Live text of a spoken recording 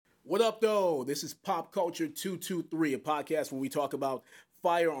What up, though? This is Pop Culture 223, a podcast where we talk about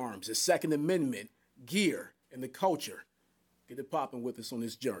firearms, the Second Amendment, gear, and the culture. Get it popping with us on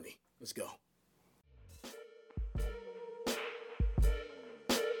this journey. Let's go.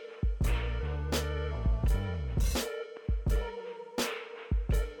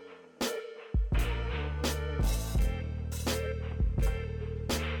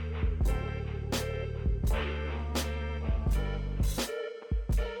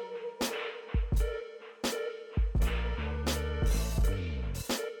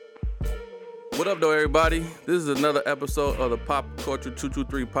 What up, though, everybody? This is another episode of the Pop Culture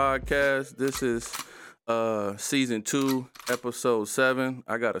 223 podcast. This is season 2, episode 7.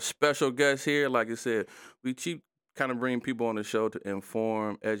 I got a special guest here. Like I said, we keep kind of bring people on the show to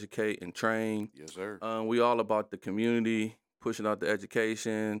inform, educate, and train. Yes, sir. We all about the community, pushing out the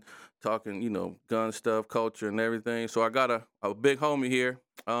education, talking, gun stuff, culture, and everything. So I got a big homie here.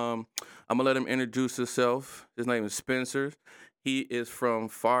 I'm going to let him introduce himself. His name is Spencer. He is from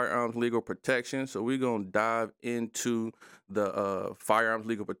Firearms Legal Protection, so we're going to dive into the firearms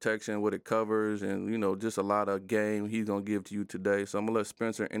legal protection, what it covers, and, just a lot of game he's going to give to you today. So I'm going to let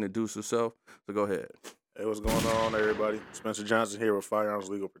Spencer introduce himself, so go ahead. Hey, what's going on, everybody? Spencer Johnson here with Firearms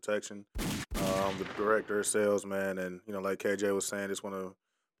Legal Protection. I'm the director of sales, man, and, like KJ was saying, just want to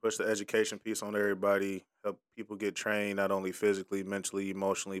push the education piece on everybody, help people get trained, not only physically, mentally,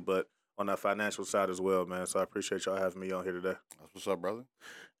 emotionally, but on that financial side as well, man. So I appreciate y'all having me on here today. That's what's up, brother.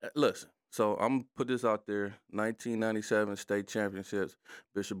 Listen, so I'm going to put this out there. 1997 state championships,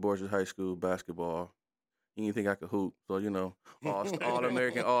 Bishop Borges High School basketball. You didn't think I could hoop. So,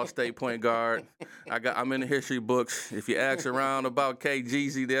 all-American, all-state point guard. I'm in the history books. If you ask around about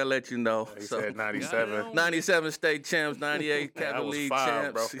KGZ, they'll let you know. He said 97. 97 state champs, 98 Capital League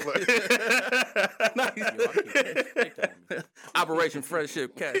champs. Operation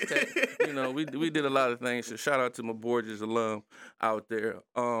Friendship, Cat Tech. We did a lot of things. So shout out to my Borges alum out there.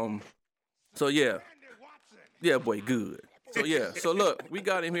 Yeah, boy, good. So look, we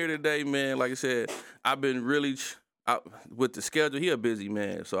got him here today, man. Like I said, I've been really with the schedule. He a busy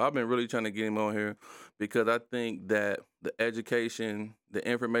man, so I've been really trying to get him on here because I think that the education, the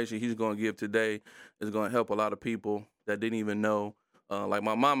information he's going to give today is going to help a lot of people that didn't even know. Like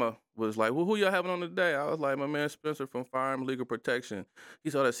my mama was like, "Well, who y'all having on today?" I was like, "My man Spencer from Firearm Legal Protection." He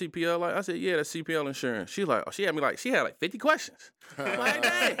saw that CPL. I said, "Yeah, that's CPL insurance." She's like, "Oh, she had 50 questions." I'm like,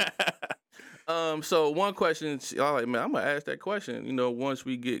 "Dang." So one question, I'm like, man, I'm going to ask that question, once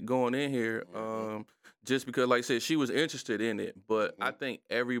we get going in here, just because, like I said, she was interested in it. But I think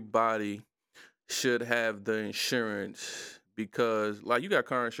everybody should have the insurance because, like, you got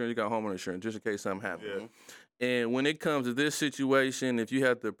car insurance, you got homeowner insurance, just in case something happens. Yeah. And when it comes to this situation, if you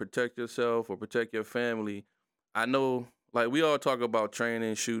have to protect yourself or protect your family, I know, like, we all talk about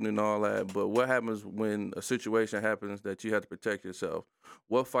training, shooting, and all that, but what happens when a situation happens that you have to protect yourself?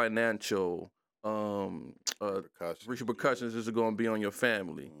 What financial repercussions is it going to be on your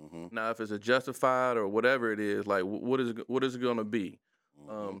family? Mm-hmm. Now, if it's a justified or whatever it is, like, what is it going to be?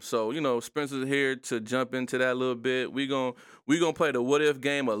 Mm-hmm. So, Spencer's here to jump into that a little bit. We gonna play the what if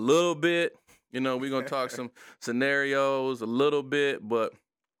game a little bit. We're going to talk some scenarios a little bit, but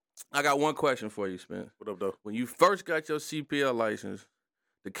I got one question for you, Spence. What up, though? When you first got your CPL license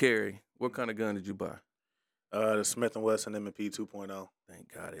to carry, what kind of gun did you buy? The Smith & Wesson M&P 2.0.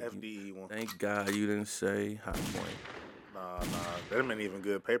 Thank God. FDE one. Thank God you didn't say High Point. Nah. Them ain't even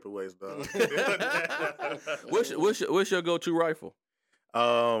good paperweights, though. What's your go-to rifle?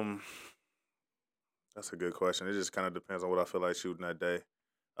 That's a good question. It just kind of depends on what I feel like shooting that day.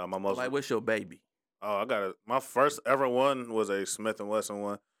 What's your baby? Oh, my first ever one was a Smith & Wesson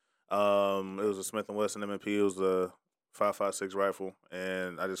one. It was a Smith & Wesson M&P. It was a 5.56 rifle,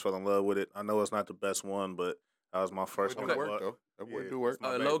 and I just fell in love with it. I know it's not the best one, but that was my first one. That would do work.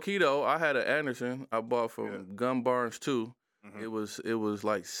 Low key though, I had an Anderson I bought from Gun Barnes too. Mm-hmm. It was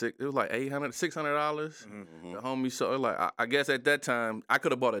like $600. Mm-hmm. The homie saw I guess at that time I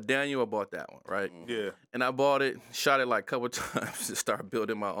could have bought a Daniel. I bought that one, right? Mm-hmm. Yeah. And I bought it, shot it like a couple times to start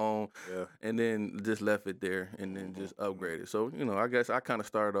building my own. Yeah. And then just left it there and then just upgraded. So I guess I kind of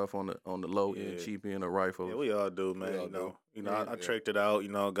started off on the low end, cheap end of rifle. Yeah, we all do, man. I tricked it out.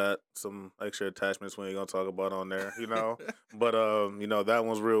 Got some extra attachments we ain't gonna talk about on there. But that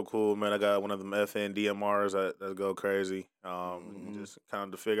one's real cool, man. I got one of them FN DMRs that go crazy. Just kind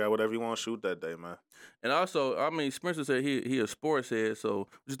of to figure out whatever you want to shoot that day, man. And also, Spencer said he a sports head. So what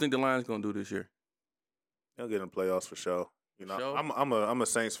do you think the Lions gonna do this year? They'll get in the playoffs for sure. Sure? I'm a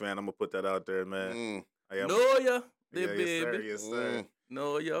Saints fan. I'm gonna put that out there, man. Know ya, baby. Yes, sir.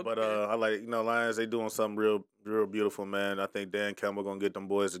 No, yo. But I like, Lions, they doing something real beautiful, man. I think Dan Campbell going to get them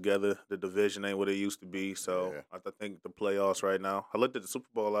boys together. The division ain't what it used to be. So I think the playoffs right now. I looked at the Super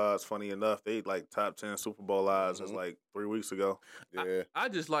Bowl odds, funny enough. They like top 10 Super Bowl odds as like 3 weeks ago. Yeah. I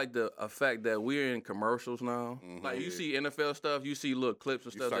just like the fact that we're in commercials now. Like you see NFL stuff, you see little clips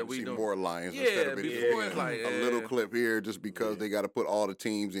and You stuff start that to we see do. more Lions Yeah, instead of it before being it's like a little clip here just because they got to put all the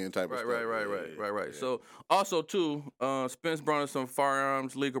teams in type of stuff. Right. So also too, Spence brought us some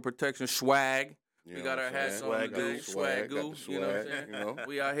firearms legal protection swag. You We know got what our I'm hats saying? on Got the today, swag got goo. the You know what I'm swag, saying? you know?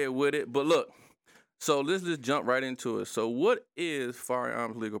 We out here with it. But look, so let's just jump right into it. So what is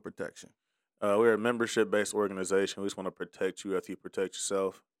firearms legal protection? We're a membership-based organization. We just want to protect you after you protect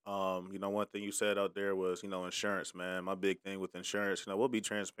yourself. One thing you said out there was, insurance, man. My big thing with insurance, we'll be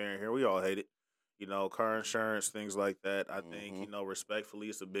transparent here. We all hate it. Car insurance, things like that. I think, respectfully,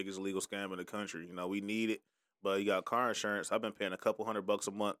 it's the biggest legal scam in the country. We need it, but you got car insurance. I've been paying a couple $100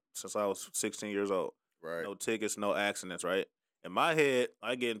 a month since I was 16 years old. Right. No tickets, no accidents, right? In my head,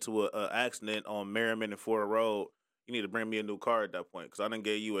 I get into a accident on Merriman and Ford Road. You need to bring me a new car at that point because I done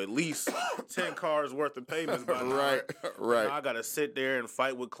gave you at least 10 cars worth of payments by now. Right. Now I got to sit there and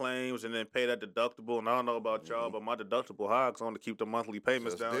fight with claims and then pay that deductible. And I don't know about y'all, but my deductible high because I want to keep the monthly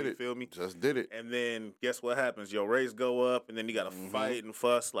payments down. You feel me? Just did it. And then guess what happens? Your rates go up and then you got to fight and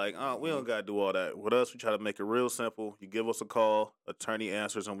fuss. Like, we don't got to do all that. With us, we try to make it real simple. You give us a call, attorney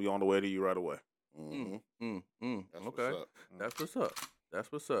answers, and we on the way to you right away. That's Okay. That's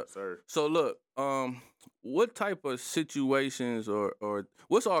what's up. Sir. So look, what type of situations or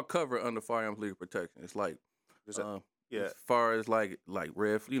what's all covered under firearms legal protection? It's like, as far as like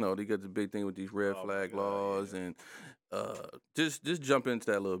red, they got the big thing with these red flag laws and just jump into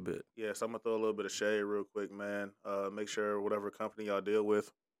that a little bit. Yeah, so I'm gonna throw a little bit of shade real quick, man. Make sure whatever company y'all deal with,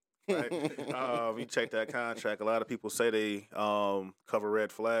 right? You check that contract. A lot of people say they cover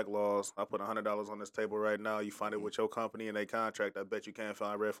red flag laws. I put $100 on this table right now. You find it with your company and they contract. I bet you can't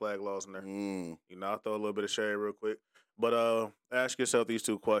find red flag laws in there. I'll throw a little bit of shade real quick. But ask yourself these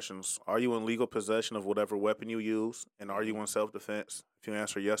two questions. Are you in legal possession of whatever weapon you use? And are you in self-defense? If you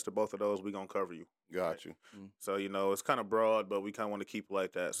answer yes to both of those, we're going to cover you. Got you. So, it's kind of broad, but we kind of want to keep it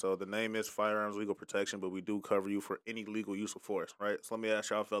like that. So the name is Firearms Legal Protection, but we do cover you for any legal use of force, right? So let me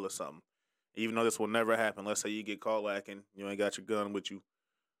ask y'all fellas something. Even though this will never happen, let's say you get caught lacking, you ain't got your gun with you,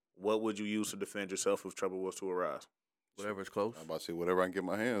 what would you use to defend yourself if trouble was to arise? Whatever's close. I'm about to say whatever I can get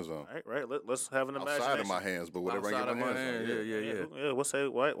my hands on. Right. Let's have an imagination. Outside of my hands, but whatever I get my hands on. Yeah. What's say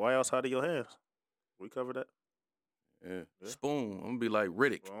why outside of your hands? We cover that. Yeah. Spoon. I'm gonna be like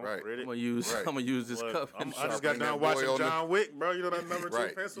Riddick. Right. I'm gonna use this cup. I just got done watching John Wick, bro. You know that number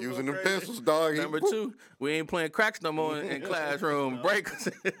 2 pencil. Using the pencils, dog. Number 2. We ain't playing cracks no more in classroom breaks.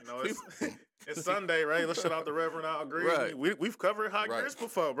 It's Sunday, right? Let's shut out the Reverend Al Green. Right. We've covered hot grits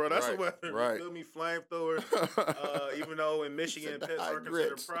before, bro. That's a weapon. Right. You feel me? Flamethrower. Even though in Michigan pets are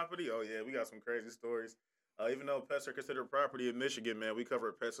considered property. Oh yeah, we got some crazy stories. Even though pets are considered property in Michigan, man, we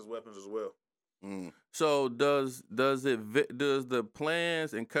cover pets as weapons as well. So does the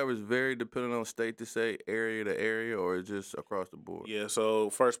plans and coverage vary depending on state to state, area to area, or is just across the board? Yeah. So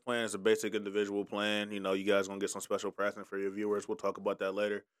first plan is a basic individual plan. You guys gonna get some special pricing for your viewers. We'll talk about that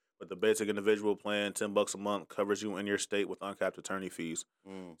later. But the basic individual plan, $10 a month, covers you in your state with uncapped attorney fees.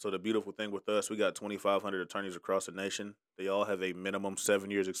 So the beautiful thing with us, we got 2,500 attorneys across the nation. They all have a minimum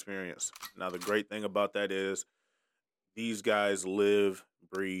 7 years experience. Now the great thing about that is these guys live,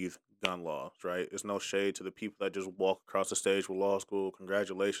 breathe gun laws, right? There's no shade to the people that just walk across the stage with law school.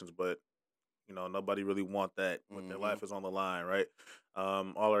 Congratulations, but nobody really want that when their life is on the line, right?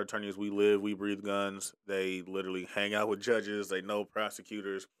 All our attorneys, we live, we breathe guns. They literally hang out with judges. They know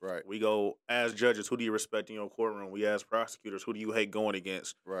prosecutors. Right. We go, as judges, who do you respect in your courtroom? We ask prosecutors, who do you hate going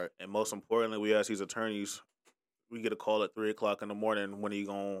against? Right. And most importantly, we ask these attorneys, we get a call at 3 o'clock in the morning, when are you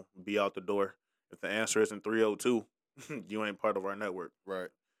going to be out the door? If the answer isn't 3:02, you ain't part of our network. Right.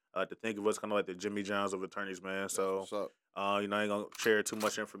 To think of us kind of like the Jimmy Johns of attorneys, man. So, what's up. I ain't gonna share too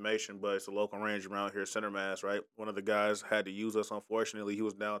much information, but it's a local range around here, Center Mass, right? One of the guys had to use us. Unfortunately, he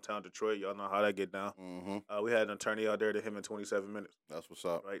was downtown Detroit. Y'all know how that get down. We had an attorney out there to him in 27 minutes. That's what's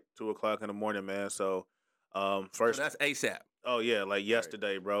up. Right, 2 o'clock in the morning, man. So, first, so that's ASAP. Oh yeah, like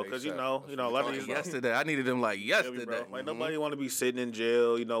yesterday, bro. Because a lot of these yesterday. I needed them like yesterday. Bro. Like nobody want to be sitting in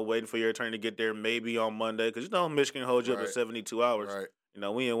jail, waiting for your attorney to get there maybe on Monday. Because Michigan holds you up to 72 hours. Right.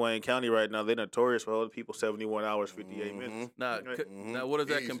 We in Wayne County right now. They're notorious for holding people 71 hours, 58 minutes. Now, what does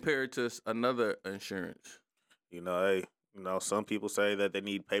that compare to another insurance? Some people say that they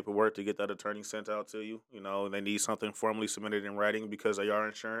need paperwork to get that attorney sent out to you. They need something formally submitted in writing because they are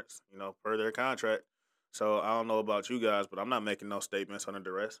insurance, per their contract. So I don't know about you guys, but I'm not making no statements under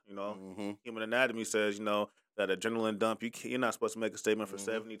duress. Human anatomy says, that adrenaline dump, you're not supposed to make a statement for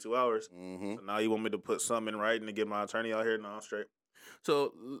 72 hours. So now you want me to put something in writing to get my attorney out here? No, I'm straight.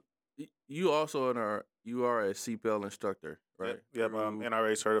 So you also you are a CPL instructor, right? Yep.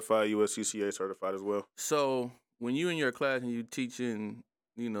 NRA certified, USCCA certified as well. So when you in your class and you teaching,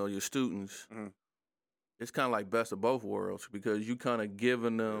 your students, it's kind of like best of both worlds because you kind of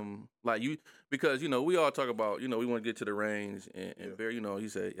giving them because we all talk about we want to get to the range and Barry, he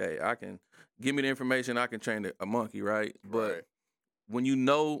said, hey, I can give me the information, I can train a monkey, right? But when you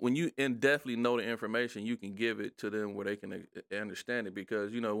definitely know the information, you can give it to them where they can understand it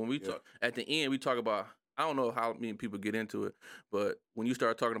because when we talk at the end, we talk about. I don't know how many people get into it, but when you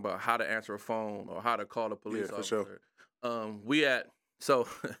start talking about how to answer a phone or how to call a police officer, sure.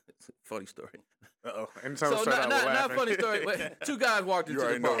 Funny story. Anytime so not funny story, but two guys walked into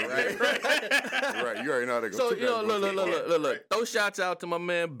the bar, right? Right. You already know how to go. So look. Throw shouts out to my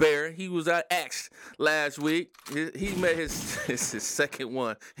man Bear. He was at X last week. He met his second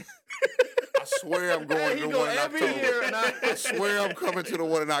one. I swear I'm going to the one in October. I swear I'm coming to the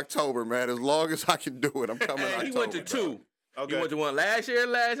one in October, man. As long as I can do it, I'm coming. October, he went to two. Okay. He went to one last year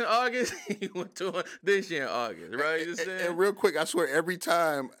in August. He went to one this year in August, right? And real quick, I swear, every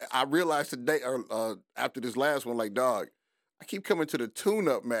time I realize today, or after this last one, like, dog, I keep coming to the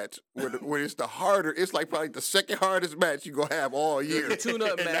tune-up match where it's the harder. It's like probably the second hardest match you're going to have all year. The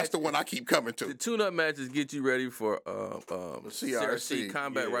tune-up match. That's the one I keep coming to. The tune-up matches get you ready for CRC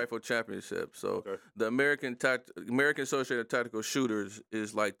Combat Rifle Championship. So the American Associated of Tactical Shooters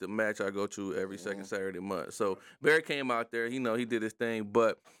is like the match I go to every second Saturday month. So Barry came out there. He did his thing.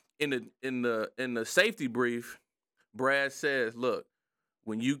 But in the safety brief, Brad says, look,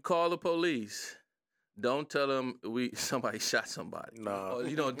 when you call the police, don't tell them somebody shot somebody. No.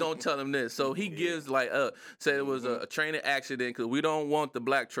 Or, don't tell them this. So he gives said it was a training accident because we don't want the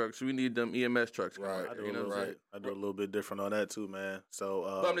black trucks. We need them EMS trucks. Right. I do a little bit different on that too, man. So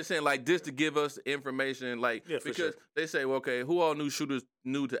but I'm just saying, this to give us information, because they say, well, okay, who all shooters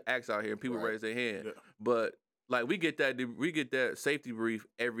knew to act out here, and people raise their hand. Yeah. But we get that safety brief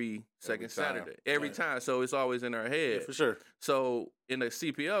every second Saturday, every time. So it's always in our head. Yeah, for sure. So in a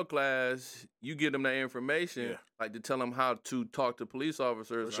CPL class, you give them that information, to tell them how to talk to police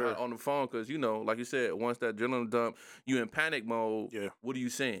officers on the phone, because like you said, once that adrenaline dump, you in panic mode. Yeah. What are you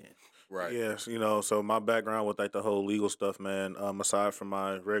saying? Right. Yes, so my background with the whole legal stuff, man. Aside from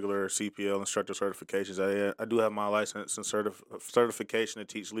my regular CPL instructor certifications, I do have my license and certification to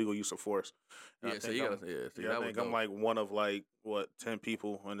teach legal use of force. And I think I'm like one of 10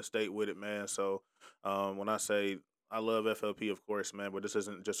 people in the state with it, man. So when I say I love FLP, of course, man, but this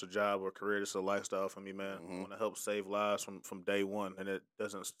isn't just a job or career. This is a lifestyle for me, man. I want to help save lives from day one, and it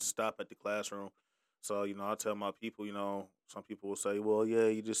doesn't stop at the classroom. So, I tell my people, some people will say, well, yeah,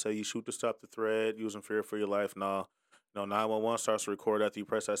 you just say you shoot to stop the threat, using fear for your life. Nah, 911 starts to record after you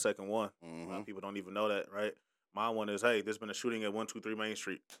press that second one. A lot of people don't even know that, right? My one is, hey, there's been a shooting at 123 Main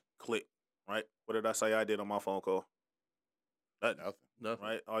Street. Click, right? What did I say I did on my phone call? Nothing.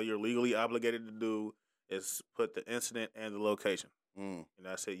 Right? All you're legally obligated to do is put the incident and the location. And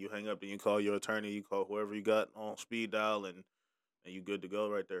that's it. You hang up, then you call your attorney, you call whoever you got on speed dial, and you good to go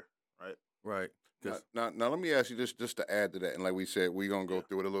right there, right? Right. Now, let me ask you just to add to that, and like we said, we're gonna go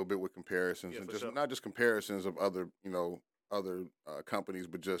through it a little bit with comparisons, and just not just comparisons of other companies,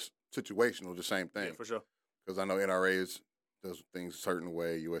 but just situational, the same thing. Yeah, for sure. Because I know NRA does things a certain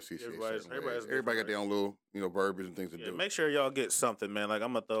way, USCCA everybody got their own little verbiage and things to do. Make sure y'all get something, man. Like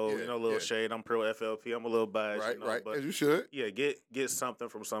I'm gonna throw a little shade. I'm pro FLP. I'm a little biased, right? But as you should. Yeah, get something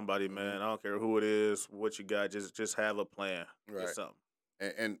from somebody, man. I don't care who it is, what you got. Just have a plan. Right. Get something.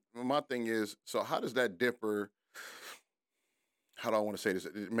 And my thing is, so how does that differ? How do I want to say this?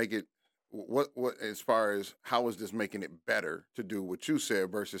 Make it what as far as how is this making it better to do what you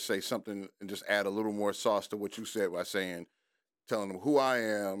said versus say something and just add a little more sauce to what you said by telling them who I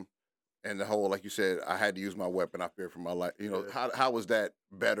am and the whole, like you said, I had to use my weapon. I fear for my life. How was that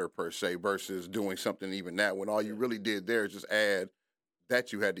better per se versus doing something even that when all you really did there is just add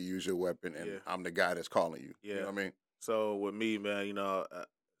that you had to use your weapon and I'm the guy that's calling you. Yeah. You know what I mean? So with me, man,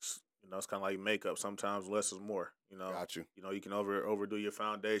 it's kind of like makeup. Sometimes less is more. Got you. You can overdo your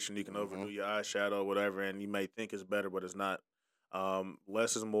foundation, you can overdo your eyeshadow, whatever, and you may think it's better, but it's not.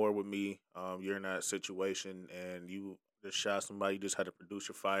 Less is more with me. You're in that situation, and you just shot somebody. You just had to produce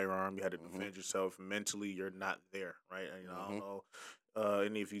your firearm. You had to defend yourself mentally. You're not there, right? And, I don't know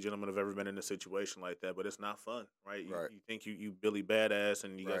any of you gentlemen have ever been in a situation like that, but it's not fun, right? You think you Billy Badass,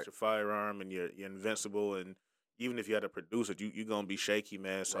 and you got your firearm, and you're invincible, and even if you had to produce it, you're going to be shaky,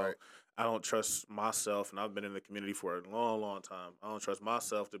 man. So Right. I don't trust myself, and I've been in the community for a long, long time. I don't trust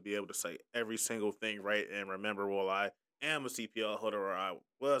myself to be able to say every single thing right and remember, well, I am a CPL holder or I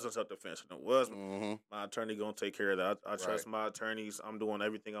was in self-defense and it was my attorney going to take care of that. I trust my attorneys. I'm doing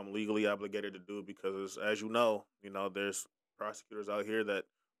everything I'm legally obligated to do because, as you know, there's prosecutors out here that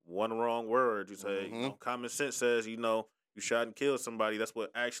one wrong word, you say, common sense says, you shot and killed somebody. That's what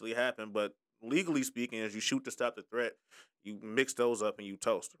actually happened. But legally speaking, as you shoot to stop the threat, you mix those up and you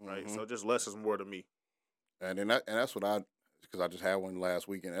toast, right? So just less is more to me. And then that's what because I just had one last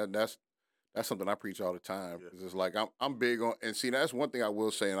weekend. That's something I preach all the time. Because it's like I'm big on, and see, that's one thing I will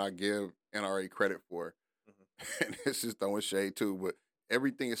say, and I give NRA credit for, and it's just throwing shade too, but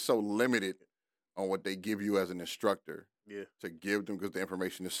everything is so limited on what they give you as an instructor to give them because the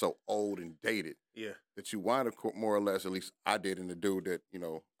information is so old and dated that you wind up more or less, at least I did in the dude that,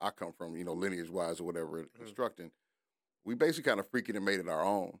 I come from, lineage-wise or whatever, instructing. We basically kind of freaking and made it our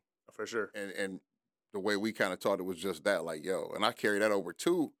own. For sure. And the way we kind of taught it was just that, like, and I carry that over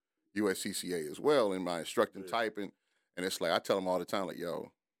to USCCA as well in my instructing type. And it's like, I tell them all the time, like,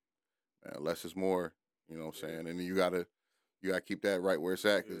 man, less is more, you know what I'm saying? And then you gotta keep that right where it's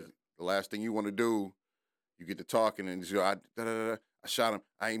at because the last thing you want to do, you get to talking and I shot him.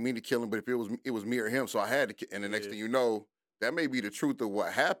 I ain't mean to kill him, but if it was me or him, so I had to. And the next thing you know, that may be the truth of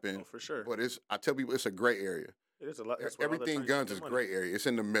what happened. Oh, for sure. But I tell people it's a gray area. It is a lot. Everything guns is gray area. It's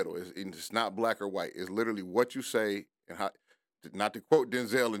in the middle. It's not black or white. It's literally what you say and how. Not to quote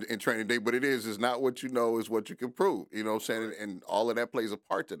Denzel in Training Day, but it's not what you know, is what you can prove. You know what I'm saying? And all of that plays a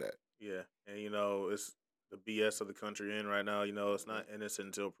part to that. Yeah, and it's the BS of the country in right now. It's not innocent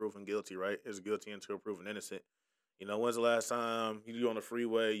until proven guilty, right? It's guilty until proven innocent. When's the last time you on the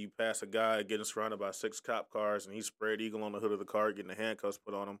freeway, you pass a guy getting surrounded by 6 cop cars and he's spread eagle on the hood of the car getting the handcuffs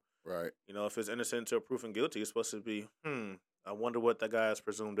put on him? Right. If it's innocent until proven guilty, it's supposed to be, I wonder what that guy is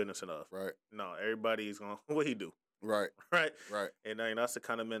presumed innocent of. Right. No, everybody's going, what he do? Right. Right. Right. And that's the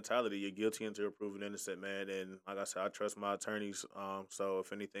kind of mentality. You're guilty until proven innocent, man. And like I said, I trust my attorneys. So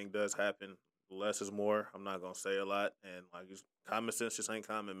if anything does happen, less is more. I'm not going to say a lot. And common sense just ain't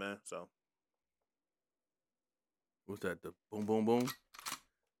common, man. So. What's that? The boom, boom, boom?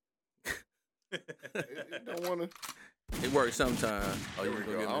 You don't want to. It works sometimes. Oh, there we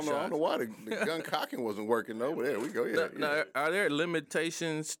go. I don't know why the gun cocking wasn't working though. But there we go. Yeah. Now, are there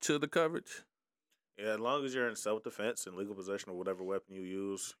limitations to the coverage? Yeah, as long as you're in self-defense and legal possession of whatever weapon you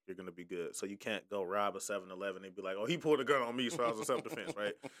use, you're going to be good. So you can't go rob a 7-Eleven and be like, oh, he pulled a gun on me, so I was in self-defense,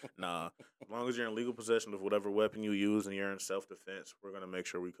 right? Nah. As long as you're in legal possession of whatever weapon you use and you're in self-defense, we're going to make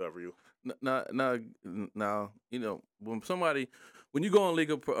sure we cover you. Now, when you go on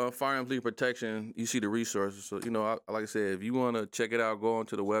legal firearms legal protection, you see the resources. So, like I said, if you want to check it out, go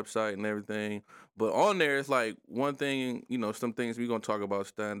onto the website and everything. But on there, it's like one thing, some things we're going to talk about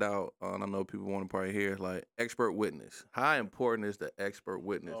stand out. And I know people want to probably hear, like expert witness. How important is the expert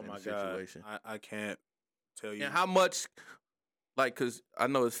witness in a situation? I can't tell you. And how much, because I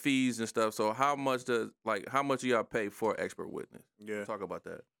know it's fees and stuff. So how much do y'all pay for expert witness? Yeah. Talk about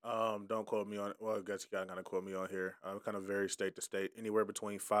that. Don't quote me on it. Well, I guess you got to quote me on here. Kind of vary state to state, anywhere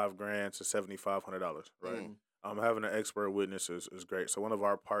between $5,000 to $7,500, right? Having an expert witness is great. So one of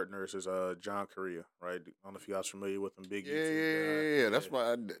our partners is John Correa, right? I don't know if you guys familiar with him, big YouTube guy. That's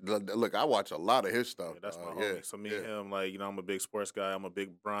why. Look, I watch a lot of his stuff. Yeah, that's my homie. So me and him, I'm a big sports guy. I'm a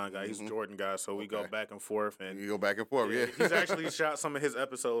big Bron guy. He's a Jordan guy. So we go back and forth. And you go back and forth, yeah. He's actually shot some of his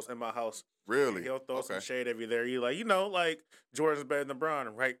episodes in my house. Really? He'll throw some shade every there. You like Jordan's better than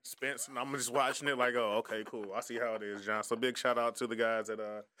Bron, right? Spence. And I'm just watching it like, oh, okay, cool. I see how it is, John. So big shout out to the guys at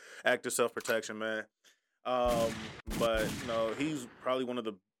Active Self Protection, man. But he's probably one of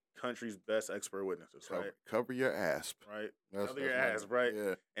the country's best expert witnesses, right? Cover your ass, right? Cover your ass, right?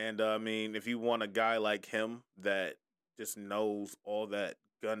 Yeah. And if you want a guy like him that just knows all that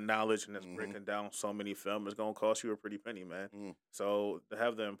gun knowledge and that's breaking down so many films, it's gonna cost you a pretty penny, man. So to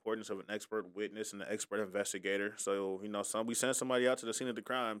have the importance of an expert witness and an expert investigator, so we send somebody out to the scene of the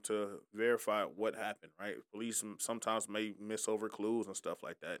crime to verify what happened, right? Police sometimes may miss over clues and stuff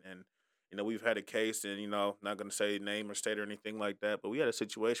like that, and we've had a case, and, not going to say name or state or anything like that, but we had a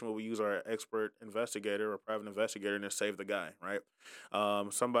situation where we use our expert investigator or private investigator and save the guy, right?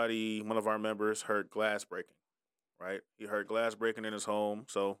 One of our members, heard glass breaking, right? He heard glass breaking in his home,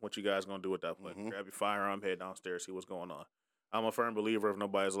 so what you guys going to do at that point? Grab your firearm, head downstairs, see what's going on. I'm a firm believer if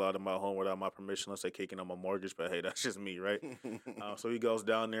nobody's allowed in my home without my permission unless they're kicking on my mortgage, but hey, that's just me, right? So he goes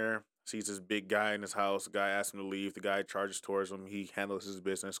down there, sees this big guy in his house. The guy asks him to leave. The guy charges towards him. He handles his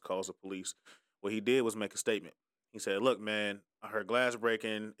business, calls the police. What he did was make a statement. He said, look, man, I heard glass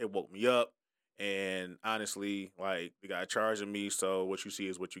breaking. It woke me up. And honestly, like, the guy charging me, so what you see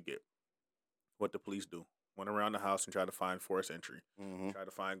is what you get. What the police do. Went around the house and tried to find forced entry. Tried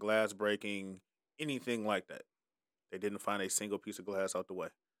to find glass breaking, anything like that. They didn't find a single piece of glass out the way.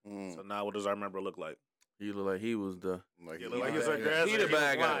 So now what does our member look like? He looked like he was the. He looked like he was aggressive. He the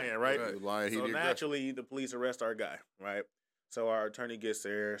bad guy, lying, right? Lying, So naturally, the police arrest our guy, right? So our attorney gets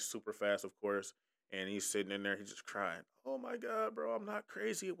there super fast, of course, and he's sitting in there. He's just crying. Oh my God, bro, I'm not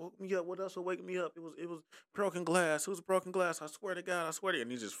crazy. It woke me up. What else would wake me up? It was broken glass. It was broken glass. I swear to God, I swear to you.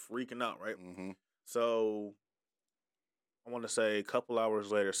 And he's just freaking out, right? So I want to say a couple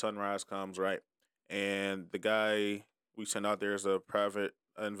hours later, sunrise comes, right? And the guy we sent out there is a private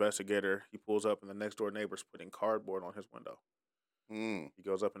investigator. He pulls up, and the next door neighbor's putting cardboard on his window. He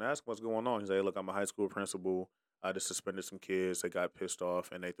goes up and asks what's going on. He's like, look, I'm a high school principal. I just suspended some kids. They got pissed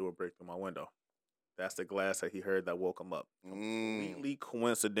off, and they threw a brick through my window. That's the glass that he heard that woke him up. Completely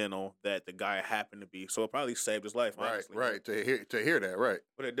coincidental that the guy happened to be. So it probably saved his life, honestly. Right. To hear that, right.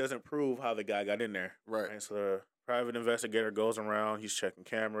 But it doesn't prove how the guy got in there. Right. So the private investigator goes around. He's checking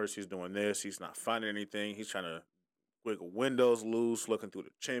cameras. He's doing this. He's not finding anything. He's trying to wiggle windows loose, looking through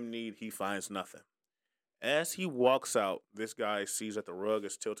the chimney. He finds nothing. As he walks out, this guy sees that the rug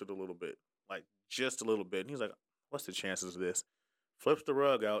is tilted a little bit, like just a little bit. And he's like, what's the chances of this? Flips the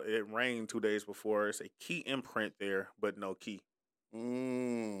rug out. It rained 2 days before. It's a key imprint there, but no key.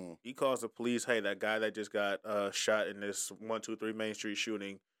 He calls the police. Hey, that guy that just got shot in this 123 Main Street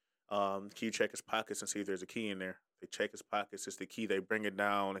shooting, can you check his pockets and see if there's a key in there? They check his pockets. It's the key. They bring it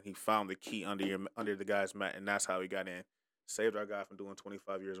down, and he found the key under the guy's mat, and that's how he got in. Saved our guy from doing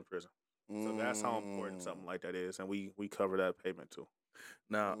 25 years in prison. So that's how important something like that is, and we cover that payment too.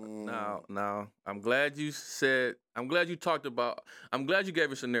 Now, I'm glad you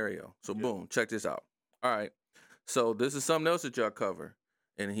gave a scenario. So boom, check this out. All right. So this is something else that y'all cover,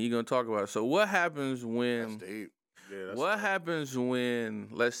 and he gonna talk about it. So what happens when? That's deep. What happens when,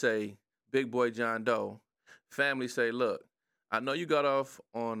 let's say, Big Boy John Doe, family say, look, I know you got off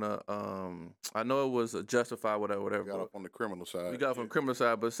on I know it was a justified whatever. Got off on the criminal side. We got off on the criminal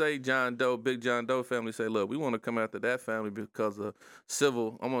side, but say Big John Doe family say, look, we want to come after that family because of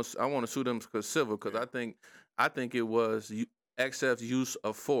civil. I want to sue them because civil, because I think it was excessive use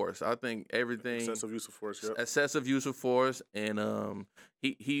of force. I think everything Excessive use of force. Yep. Excessive use of force, and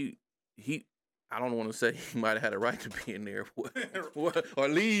he. I don't want to say he might have had a right to be in there or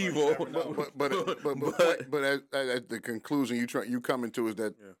leave, but at the conclusion you coming to is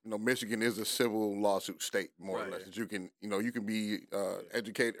that Michigan is a civil lawsuit state, more or less. That you can be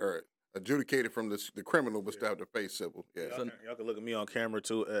educated or adjudicated from the criminal, but still have to face civil. Yeah, y'all can look at me on camera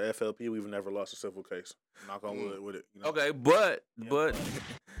too. At FLP, we've never lost a civil case. Knock on wood with it. Okay, but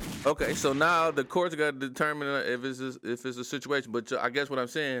okay, so now the courts got to determine if it's a situation. But I guess what I'm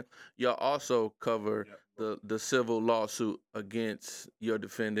saying, y'all also cover the civil lawsuit against your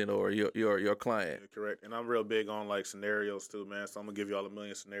defendant or your client. Yeah, correct. And I'm real big on like scenarios too, man. So I'm gonna give y'all a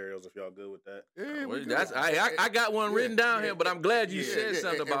million scenarios if y'all good with that. Yeah, I got one written down here, but I'm glad you said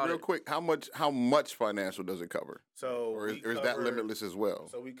something about real quick, how much financial does it cover? So or is that limitless as well?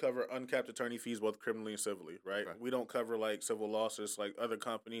 So we cover uncapped attorney fees both criminally and civilly, right? Okay. We don't cover like civil losses like other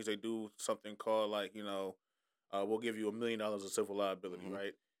companies. They do something called like we'll give you $1 million of civil liability,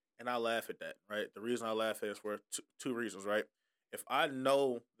 right? And I laugh at that, right? The reason I laugh at it is for two reasons, right? If I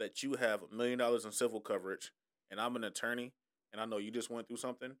know that you have $1 million in civil coverage and I'm an attorney and I know you just went through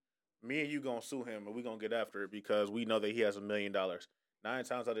something, me and you gonna sue him and we gonna get after it because we know that he has $1 million. 9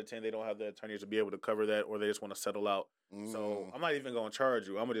 times out of 10, they don't have the attorneys to be able to cover that, or they just want to settle out. So I'm not even gonna charge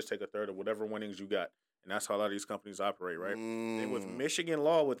you. I'm gonna just take a third of whatever winnings you got. And that's how a lot of these companies operate, right? And with Michigan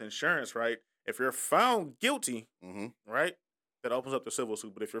law, with insurance, right, if you're found guilty, right, that opens up the civil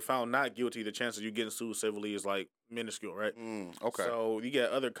suit. But if you're found not guilty, the chances of you getting sued civilly is like minuscule, right? Okay. So you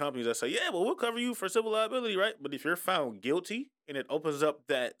get other companies that say, yeah, well, we'll cover you for civil liability, right? But if you're found guilty and it opens up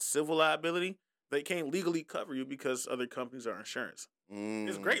that civil liability, they can't legally cover you because other companies are insurance.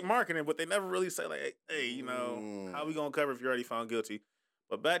 It's great marketing, but they never really say like, hey, how we gonna cover if you're already found guilty?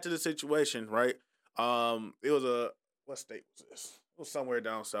 But back to the situation, right? It was what state was this? It was somewhere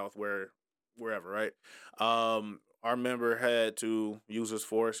down south, wherever, right? Our member had to use his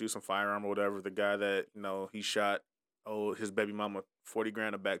force, use some firearm or whatever. The guy that he shot, his baby mama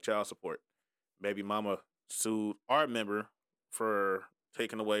 $40,000 of back child support. Baby mama sued our member for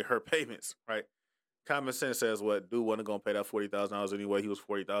taking away her payments, right? Common sense says what? Dude wasn't going to pay that $40,000 anyway. He was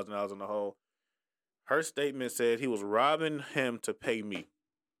 $40,000 in the hole. Her statement said he was robbing him to pay me.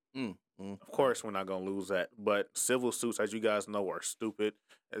 Of course, we're not gonna lose that. But civil suits, as you guys know, are stupid.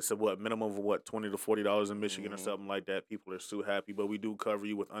 It's a minimum of $20 to $40 in Michigan or something like that. People are so happy, but we do cover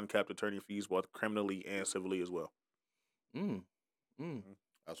you with uncapped attorney fees, both criminally and civilly as well.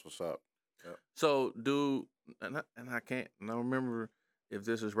 That's what's up. Yep. So, I can't. I don't remember if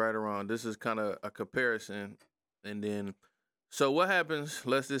this is right or wrong. This is kind of a comparison, and then. So what happens?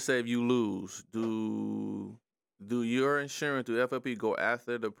 Let's just say if you lose, do your insurance, do FLP go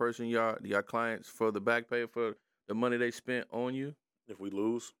after the person your clients for the back pay for the money they spent on you? If we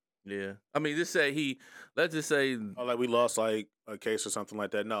lose, yeah. I mean, let's just say, like we lost like a case or something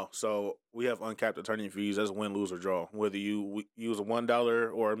like that. No, so we have uncapped attorney fees. That's win, lose, or draw. Whether you use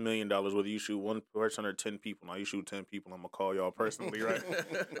 $1 or $1 million, whether you shoot one person or 10 people. Now you shoot 10 people, I'm gonna call y'all personally, right?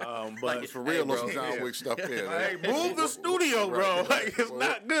 But Like, for real, bro. some John Wick stuff there. Hey, move the studio, bro. Like it's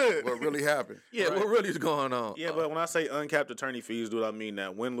not good. What really happened? Yeah, what really is going on? Yeah, but when I say uncapped attorney fees, dude, I mean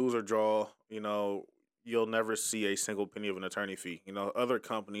that win, lose, or draw. You'll never see a single penny of an attorney fee. Other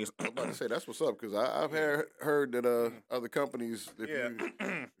companies. I'm about to say that's what's up because I've heard that other companies, if you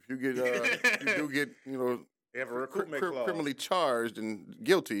do get They have a recruitment clause. criminally charged and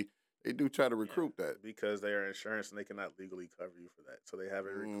guilty, they do try to recruit that because they are insurance and they cannot legally cover you for that. So they have a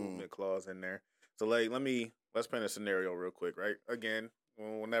recruitment clause in there. So let's paint a scenario real quick, right? Again,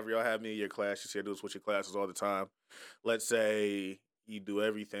 whenever y'all have me in your class, you see I do this with your classes all the time. Let's say you do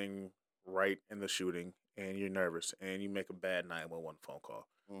everything right in the shooting and you're nervous and you make a bad 911 phone call.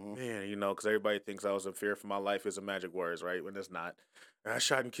 Man, because everybody thinks I was in fear for my life is a magic words, right? When it's not. I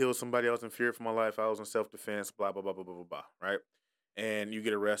shot and killed somebody. I was in fear for my life. I was in self-defense, blah, blah, blah, blah, blah, blah, blah, right? And you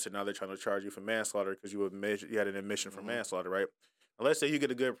get arrested. Now they're trying to charge you for manslaughter because you had an admission for manslaughter, right? Now, let's say you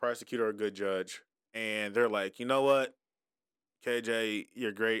get a good prosecutor or a good judge and they're like, you know what? KJ,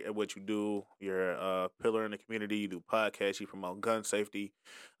 you're great at what you do. You're a pillar in the community. You do podcasts. You promote gun safety.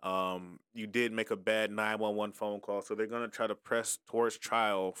 You did make a bad 911 phone call, so they're going to try to press towards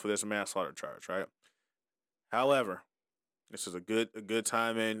trial for this manslaughter charge, right? However, this is a good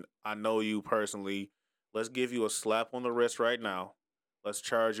time in. I know you personally. Let's give you a slap on the wrist right now. Let's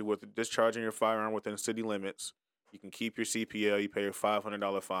charge you with discharging your firearm within city limits. You can keep your CPL. You pay a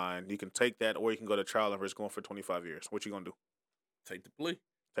 $500 fine. You can take that, or you can go to trial and risk going for 25 years. What you going to do? Take the plea.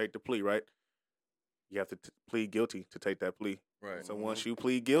 Take the plea, right? You have to plead guilty to take that plea. Right. So once you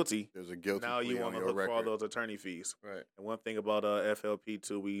plead guilty, there's a guilty now plea you want to on your look for all record. those attorney fees. Right. And one thing about FLP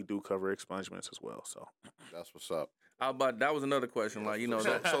too, we do cover expungements as well. So That's what's up. That was another question. Like,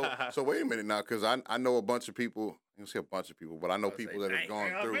 So wait a minute now, because I know a bunch of people. You say a bunch of people, but I know people that have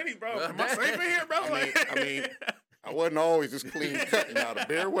gone through. Bro. Am I safe in here, bro? I mean, I wasn't always just clean cut. Now the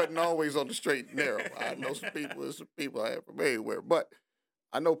bear wasn't always on the straight and narrow. I know some people I have from everywhere, but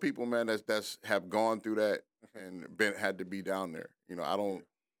I know people, man, that's have gone through that and had to be down there. I don't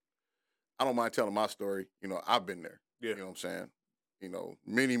mind telling my story. I've been there. Yeah. You know what I'm saying?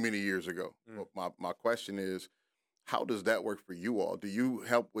 Many, many years ago. But my question is, how does that work for you all? Do you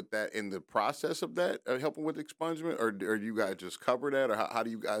help with that in the process of that, helping with expungement, or you guys just cover that, or how do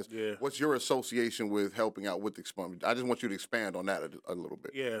you guys? Yeah. What's your association with helping out with expungement? I just want you to expand on that a little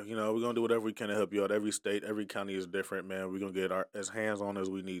bit. Yeah, we're gonna do whatever we can to help you out. Every state, every county is different, man. We're gonna get as hands on as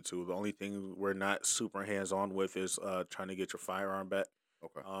we need to. The only thing we're not super hands on with is trying to get your firearm back.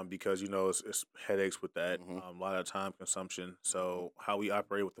 Okay. Because it's headaches with that, a lot of time consumption. So how we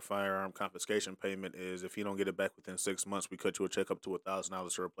operate with the firearm confiscation payment is if you don't get it back within 6 months, we cut you a check up to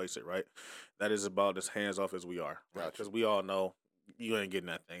 $1,000 to replace it. Right. That is about as hands off as we are. Gotcha. Because we all know you ain't getting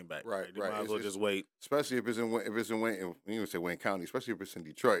that thing back. Right. You might as well just wait. Especially if it's in Wayne, you even say Wayne County. Especially if it's in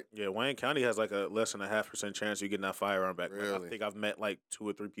Detroit. Yeah, Wayne County has like a less than a 0.5% chance of you getting that firearm back. Really? Like, I think I've met like 2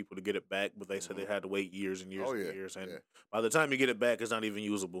 or 3 people to get it back, but they said they had to wait years and years and years. And by the time you get it back, it's not even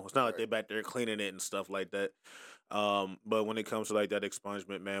usable. It's not like they're back there cleaning it and stuff like that. But when it comes to like that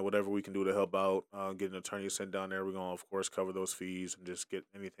expungement, man, whatever we can do to help out, get an attorney sent down there, we're going to, of course, cover those fees and just get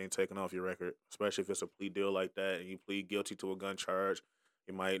anything taken off your record, especially if it's a plea deal like that and you plead guilty to a gun charge.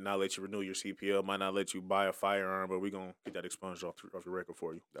 It might not let you renew your CPL, might not let you buy a firearm, but we're going to get that expunged off your record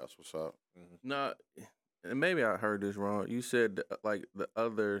for you. That's what's up. No, and maybe I heard this wrong. You said, like, the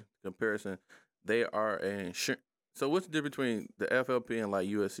other comparison, they are an insurance. So what's the difference between the FLP and, like,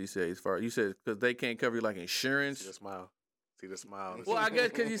 USCCA as far as you said, because they can't cover you, like, insurance? See the smile. Well, I guess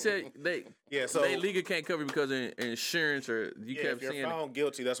because you said they legally can't cover you because of insurance or you kept if you're seeing found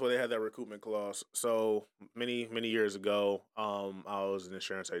guilty, that's why they had that recoupment clause. So many years ago, I was an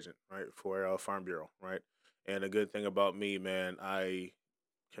insurance agent, right, for Farm Bureau, right? And the good thing about me, man, I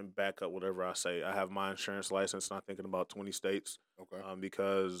can back up whatever I say. I have my insurance license, and I'm thinking about 20 states. Okay.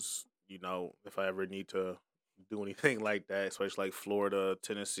 Because if I ever need to do anything like that, especially like Florida,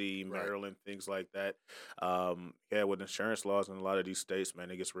 Tennessee, Maryland, things like that. With insurance laws in a lot of these states,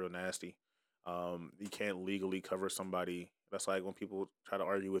 man, it gets real nasty. You can't legally cover somebody. That's like when people try to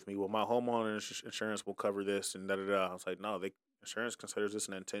argue with me, well, my homeowner insurance will cover this and da-da-da. I was like, no, insurance considers this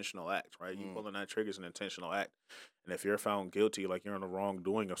an intentional act, right? You pulling that trigger is an intentional act. And if you're found guilty, like you're in the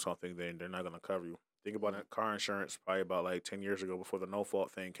wrongdoing of something, then they're not going to cover you. Think about car insurance probably about like 10 years ago before the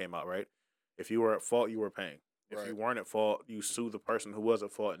no-fault thing came out, right? If you were at fault, you were paying. If you weren't at fault, you sue the person who was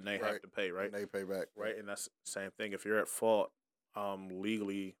at fault and they have to pay, right? And they pay back. Right, and that's the same thing. If you're at fault,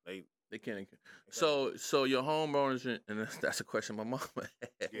 legally, they can't. So your homeowners, and that's a question my mom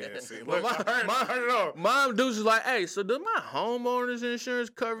had. Yeah, see, But mom dudes is like, hey, so does my homeowners insurance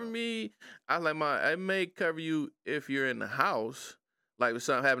cover me? I like it may cover you if you're in the house. Like if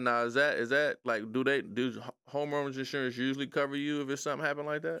something happened now, is that like do homeowners insurance usually cover you if it's something happened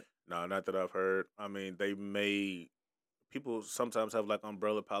like that? No, not that I've heard. I mean, people sometimes have like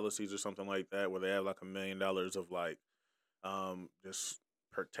umbrella policies or something like that where they have like $1 million of like just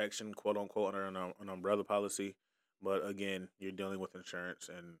protection, quote unquote, under an umbrella policy. But again, you're dealing with insurance,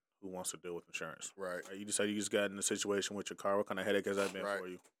 and who wants to deal with insurance? Right. You decided you just got in a situation with your car. What kind of headache has that been for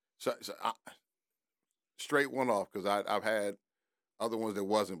you? So straight one off, because I've had other ones that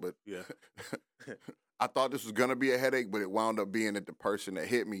wasn't, but yeah. I thought this was gonna be a headache, but it wound up being that the person that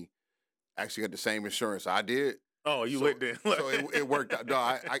hit me actually had the same insurance I did. Oh, you lit then. So it worked out.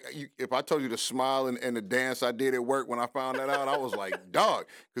 Dog, if I told you the smile and the dance I did at work when I found that out, I was like, dog,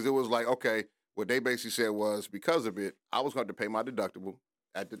 because it was like, okay, what they basically said was because of it, I was going to pay my deductible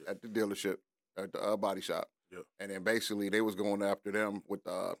at the dealership, at the body shop, and then basically they was going after them with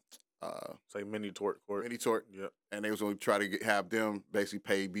say mini tort court, and they was going to try to have them basically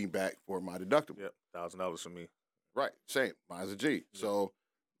pay me back for my deductible. $1,000 for me. Right, same. Mine's a G. So.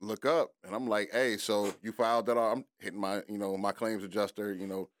 Look up, and I'm like, hey, so you filed that off. I'm hitting my claims adjuster,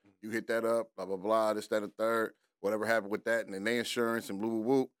 you hit that up, blah, blah, blah, this, that, and third, whatever happened with that, and then they insurance and blue,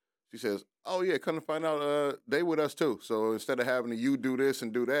 whoop. She says, oh, yeah, come to find out they with us too. So instead of having you do this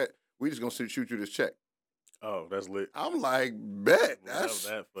and do that, we just going to shoot you this check. Oh, that's lit. I'm like, bet.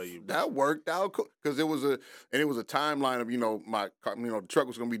 That for you. That worked out cool. Because it was a timeline of, my car, the truck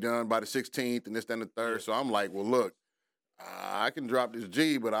was going to be done by the 16th and this, that, and the third. Yeah. So I'm like, well, look. I can drop this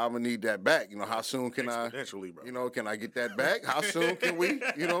G, but I'm going to need that back. How soon can I, bro. Can I get that back? How soon can we,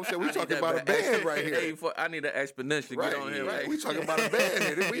 what I'm saying? We talking about a band right here. Hey, I need an exponential. Right, get on here. Right. We talking about a band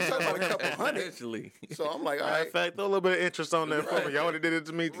here. We talking about a couple hundred. So I'm like, all right. In fact, throw a little bit of interest on that for me. Y'all would have did it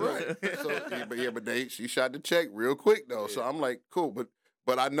to me too. Right. So, but she shot the check real quick though. Yeah. So I'm like, cool.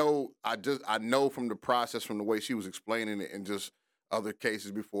 But I know from the process, from the way she was explaining it and just other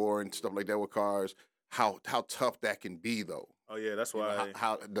cases before and stuff like that with cars, how tough that can be though. Oh yeah, that's why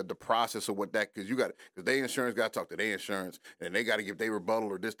how the process of what that, because they insurance got to talk to their insurance and they got to give their rebuttal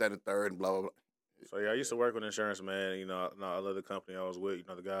or this, that, and third and blah blah blah. So yeah, I used to work with insurance, man. I love the company I was with.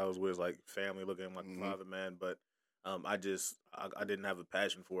 The guy I was with is like family, looking at like a father, man. But I didn't have a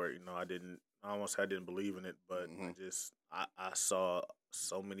passion for it. I didn't believe in it, but I saw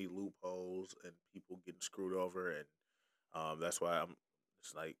so many loopholes and people getting screwed over, and that's why I'm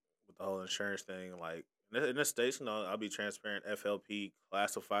just like with the whole insurance thing, like. In the States, I'll be transparent, FLP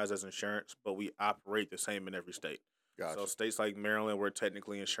classifies as insurance, but we operate the same in every state. Gotcha. So states like Maryland, we're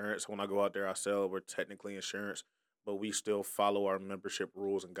technically insurance. When I go out there, I sell, we're technically insurance, but we still follow our membership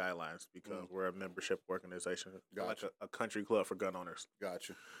rules and guidelines because we're a membership organization. Gotcha. Like a country club for gun owners.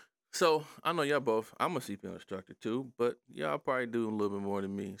 Gotcha. So I know y'all both. I'm a CPR instructor too, but y'all probably do a little bit more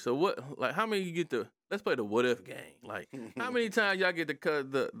than me. So how many you get to? Let's play the what if game. Like, how many times y'all get to cut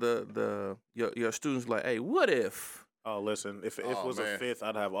your students like, hey, what if? Oh, listen, if it was a fifth,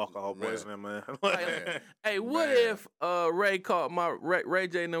 I'd have alcohol poisoning, man. Hey, what if Ray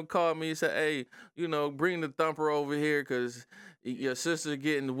J and them called me and said, hey, bring the thumper over here because your sister's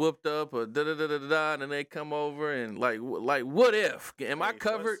getting whooped up or da-da-da-da-da, and then they come over and like what if? Am I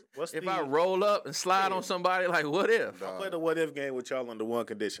covered if I roll up and slide on somebody? Like, what if? I'll play the what if game with y'all under one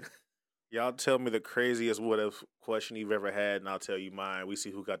condition. Y'all tell me the craziest what if question you've ever had, and I'll tell you mine. We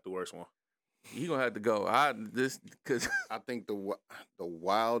see who got the worst one. You gonna have to go. Because I think the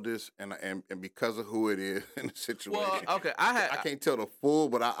wildest and because of who it is in the situation. Well, okay, I can't tell the full,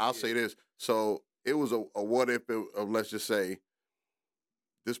 but I'll say this. So it was a what if of let's just say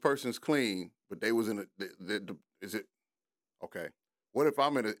this person's clean, but they was in is it okay? What if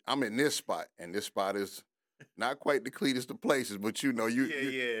I'm in this spot and this spot is Not quite the cleanest of places, but you know you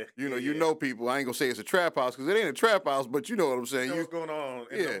you know people. I ain't gonna say it's a trap house because it ain't a trap house, but you know what I'm saying. You know what's going on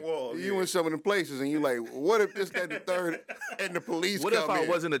in the walls. You in some of them places, and you like, what if this, that, and the third, and the police What come if I in?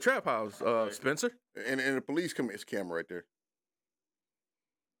 was in the trap house, Spencer? And the police come in. It's a camera right there.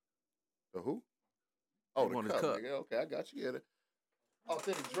 The who? Oh, He want the his cup. cup. Nigga. Okay, I got you. Yeah,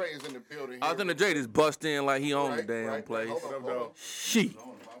 Authentic Dre is in the building. Authentic Dre just bust in like he owned the damn right. place. Hold on. She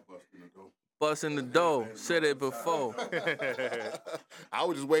busting the door. Said it before. I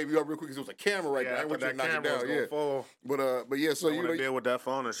was just waving you up real quick because there was a camera right there. I want you to knock it down. Yeah. Fall. But yeah, so you know, deal with that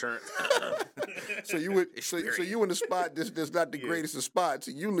phone insurance. so you in the spot that's not the greatest of spots.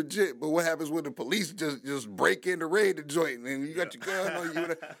 You legit, but what happens when the police just break in to raid the joint and you got your gun on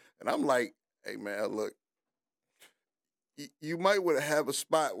you? And I'm like, hey man, look. You might want to have a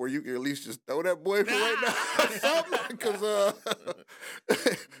spot where you can at least just throw that boy for right now or something, because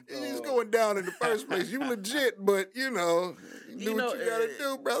he's going down in the first place. You legit, but you know, do what you gotta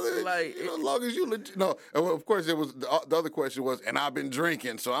do, brother. Like, as long as you legit. No, of course it was. The other question was, and I've been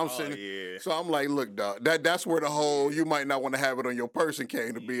drinking, so I'm sitting. Yeah. So I'm like, look, dog, that's where the whole you might not want to have it on your person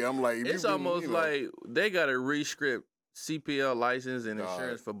came to be. I'm like, It's almost like they got a rescript CPL license and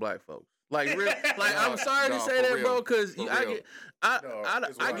insurance for black folks. Like real, like I'm sorry to say that, bro, because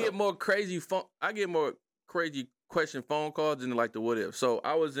I get more crazy question phone calls than like the what if. So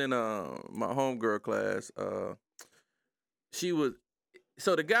I was in my homegirl class. So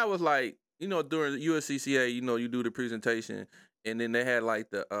the guy was like, you know, during the USCCA, you know, you do the presentation, and then they had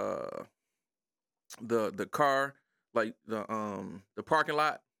like the car, like the parking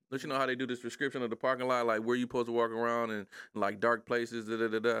lot. Let you know how they do this description of the parking lot, like where you supposed to walk around and like dark places,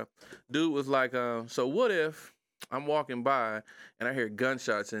 Dude was like, so what if I'm walking by and I hear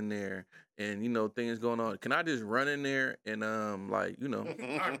gunshots in there and, you know, things going on. Can I just run in there and, like, you know.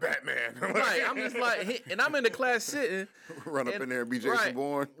 I'm Batman. Right, I'm just like, and I'm in the class sitting. Run up in there and be Jason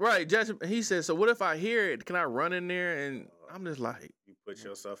Bourne. Right, Jason, he said, so what if I hear it? Can I run in there? And I'm just like. You put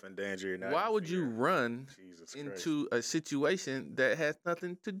yourself in danger. Why would you run into a situation that has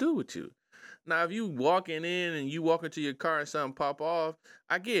nothing to do with you? Now, if you walking in and you walk into your car and something pop off,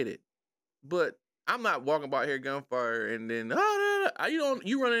 I get it. But I'm not walking by here gunfire and then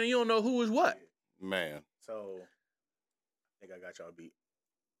you running and you don't know who is what. Man. So I think I got y'all beat.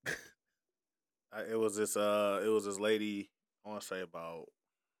 It was this lady, I want to say about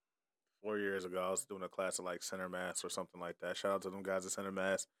 4 years ago. I was doing a class at like Center Mass or something like that. Shout out to them guys at Center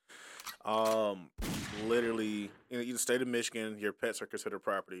Mass. Literally, in the state of Michigan, your pets are considered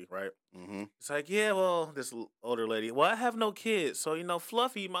property, right? Mm-hmm. It's like, yeah, well, this older lady, well, I have no kids, so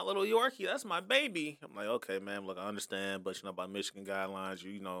Fluffy, my little Yorkie, that's my baby. I'm like, okay, man, look, I understand, but by Michigan guidelines,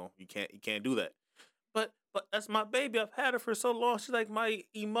 you can't do that. But that's my baby. I've had her for so long. She's like my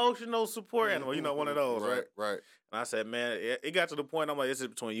emotional support animal. One of those, right? Right. And I said, man, it got to the point. I'm like, this is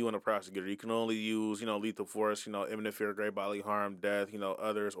between you and the prosecutor. You can only use, lethal force, imminent fear of great bodily harm, death,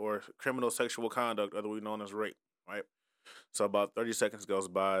 others, or criminal sexual conduct, otherwise known as rape, right? So about 30 seconds goes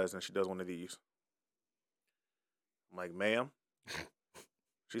by, and she does one of these. I'm like, ma'am.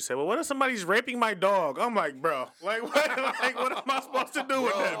 She said, well, what if somebody's raping my dog? I'm like, bro, what am I supposed to do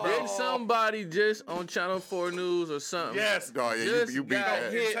with that, bro? Didn't somebody just on Channel 4 News or something? Yes. Oh, yeah, you beat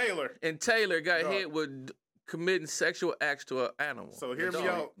that. And Taylor got hit with committing sexual acts to an animal. So hear me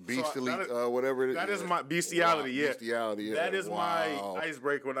out. Beastly, whatever it is. That is my bestiality, yeah. Bestiality, yeah. That is my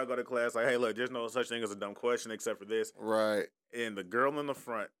icebreaker when I go to class. Like, hey, look, there's no such thing as a dumb question except for this. Right. And the girl in the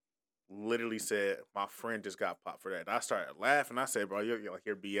front literally said, my friend just got popped for that. And I started laughing. I said, bro,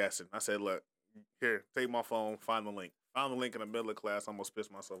 you're BSing. I said, look, here, take my phone, find the link. Found the link in the middle of class. I almost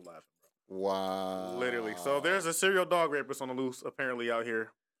pissed myself laughing, bro. Wow. Literally. So there's a serial dog rapist on the loose apparently out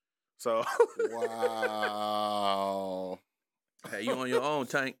here. So. Wow. Hey, you on your own,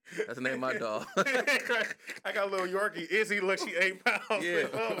 Tank. That's the name of my dog. I got a little Yorkie. Izzy, look, she 8 pounds. Yeah.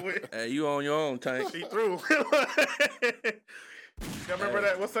 Hey, you on your own, Tank. She threw. Y'all remember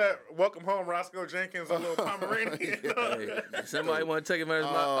that? What's that? Welcome Home, Roscoe Jenkins, a little Pomeranian. Hey, somebody want to take advantage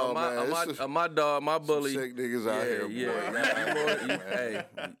of my dog, my bully. Some sick niggas out here, boy. Hey,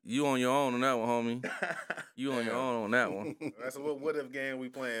 you on your own on that one, homie. You on your own on that one. That's a little what-if game we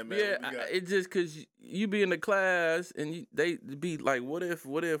playing, man. Yeah, it's just because you be in the class and they be like, what if?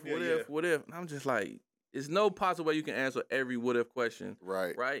 And I'm just like, there's no possible way you can answer every what-if question.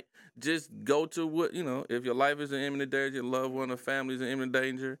 Right. Just go to what, if your life is in imminent danger, your loved one or family is in imminent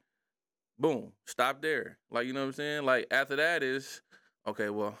danger, boom, stop there. Like, you know what I'm saying? Like, after that is, okay,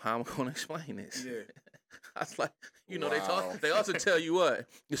 well, how am I going to explain this? Yeah. I was like, You know, Wow. they also tell you what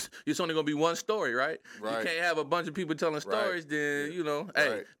it's only gonna be one story, right? Right. You can't have a bunch of people telling stories. Then you know, hey,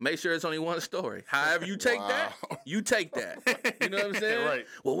 Right. make sure it's only one story. However you take that, you take that. You know what I'm saying? Right.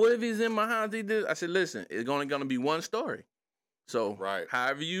 Well, what if he's in my house? He did. I said, listen, it's only gonna be one story. So, Right.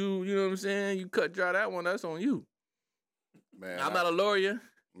 however you know what I'm saying, you cut dry that one. That's on you. Man, I'm not a lawyer.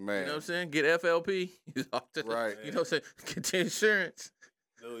 man. You know what I'm saying? Get FLP. Right. You know what I'm saying? Get the insurance.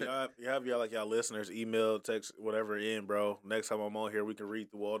 Dude, y'all like y'all listeners, email, text, whatever in, bro. Next time I'm on here, we can read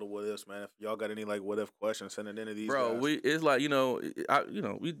through all the what ifs, man. If y'all got any like what if questions, send it into these Bro, guys. it's like, we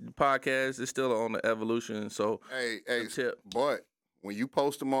podcast is still on the evolution. So Hey, tip. but when you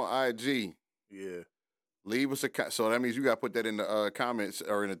post them on IG, Yeah. leave us a so that means you got to put that in the comments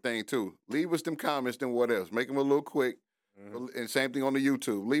or in the thing too. Leave us them comments, then what else? Make them a little quick. Mm-hmm. And same thing on the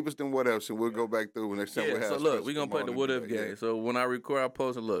YouTube. Leave us them what else, and we'll go back through next time we have. So look, we're gonna play the what if game. Yeah. So when I record, I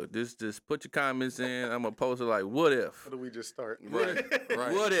post it. Look, just put your comments in. I'm gonna post it like, what if? How do we just start? Right.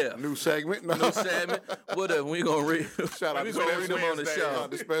 What if? New segment. No. New segment. What if? We gonna read. Shout out We to gonna read them on the Wednesday. show.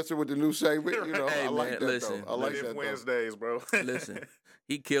 Spencer with the new segment. You know, Hey, I like man, that listen. though. I like What if that though. Wednesdays, bro? Listen,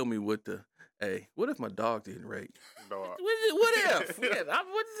 he killed me with the. Hey, what if my dog didn't rape? Dog. What if?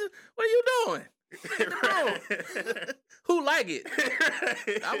 What are you doing? Who like it?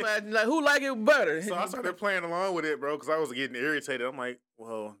 I'm asking, like, who like it better? So I started playing along with it, bro, because I was getting irritated. I'm like,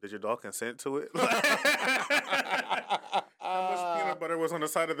 well, did your dog consent to it? How much peanut butter was on the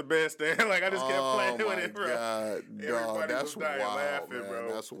side of the bed stand? Like, I just kept playing with it, bro. God, Everybody dog, that's was dying wild, laughing, man.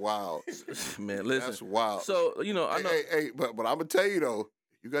 bro. That's wild. Man, listen. That's wild. So, I know. Hey, but I'm gonna tell you though,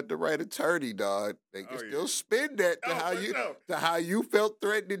 you got the right attorney, dog. They can Oh, still yeah. spin that to Oh, how for you sure. to how you felt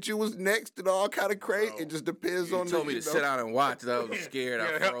threatened that you was next and all kind of crazy. Bro. It just depends You on told the, me you to know. sit down and watch. I was scared.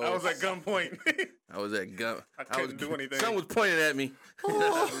 I Yeah, froze. I was at gunpoint. I was at gun. I couldn't do anything. Someone was pointing at me.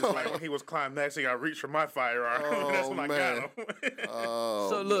 Like when he was climaxing, I reached for my firearm. That's when I man. got him. Oh,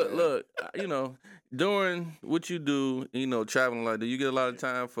 So look, during what you do, traveling like, do you get a lot of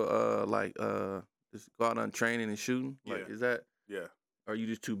time for just go out on training and shooting? Like, Yeah. is that? Yeah. Or are you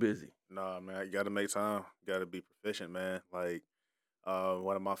just too busy? Nah, man, you got to make time. You got to be proficient, man. Like,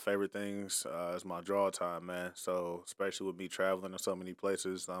 one of my favorite things is my draw time, man. So, especially with me traveling to so many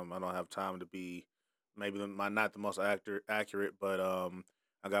places, I don't have time to be maybe not the most accurate, but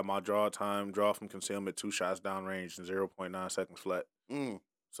I got my draw from concealment 2 shots downrange and 0.9 seconds flat. Mm.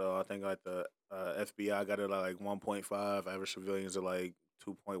 So I think like the FBI got it at like 1.5. Average civilians are like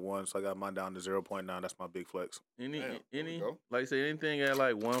 2.1. So I got mine down to 0.9. That's my big flex. Damn, there we go. Like say anything at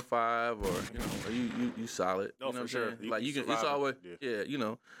like 1.5 or you solid. No, you know for what sure. I'm saying? You Like can you can. It's survive it. always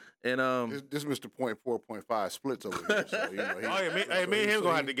Yeah. and This Mr. 0.4, 0.5 splits over here. So, Oh, yeah, me and him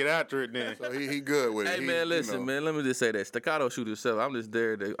gonna have to get after it then. So he good with it. Hey He, man, you listen, know. man. Let me just say that ststaccato shoot himself. I'm just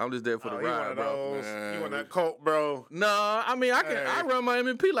there for the Oh, he one ride, of bro. those. Man. You on that cult, bro? No, I mean I Hey. run my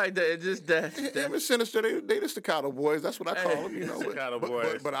M&P like that. It's just that. Him and Sinister, they the staccato boys. That's what I call them. You know, Staccato but,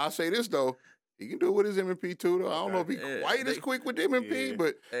 boys. But I'll say this though, he can do it with his M&P too. Though I don't know if he Yeah, quite as they- quick with the M&P, Yeah.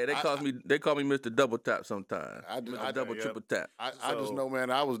 but Hey, they call me Mr. Double Tap sometimes. I Double yeah. triple tap. I just So- know, man.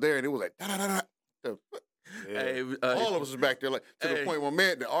 I was there and it was like da-da-da-da. Yeah. Hey, All of us was back there, like to the Hey. point where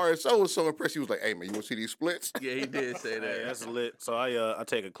man, the RSO was so impressed. He was like, "Hey man, you want to see these splits?" Yeah, he did say that. Hey, that's lit. So I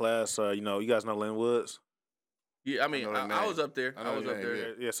take a class. You guys know Lynn Woods. Yeah, I mean, know that I name. was up there. I know I was that up name,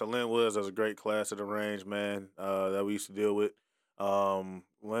 there. Yeah, so Lynn Woods does a great class at the range, man. That we used to deal with.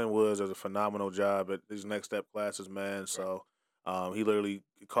 Lynn Woods does a phenomenal job at these next step classes, man. So he literally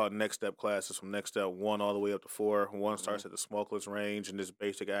caught next step classes from next step 1 all the way up to 4. 1 starts at the smokeless range and just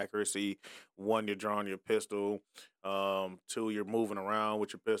basic accuracy. 1, you're drawing your pistol. 2, you're moving around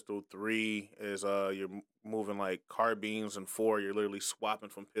with your pistol. 3 is you're moving like carbines, and 4, you're literally swapping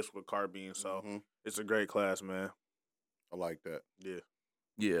from pistol to carbine. So Mhm. it's a great class, man. I like that. Yeah.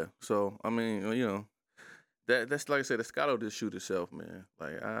 Yeah. So I mean, that's like I said, the Scotto just shoot itself, man.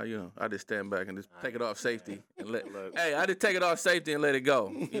 Like I just stand back and just take it off safety and let. Look. Hey, I just take it off safety and let it go.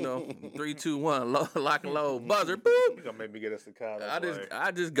 3, 2, 1, lock and load, buzzer, boop. You gonna make me get a staccato.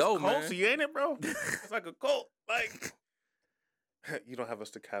 I just go, man. Colty, ain't it, bro? It's like a cult. Like, you don't have a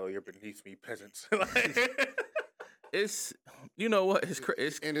staccato. You're beneath me, peasants. Like, It's what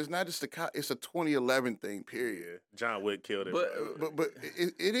it's And it's not just it's a 2011 thing. Period. yeah, John Wick killed it. But- bro. But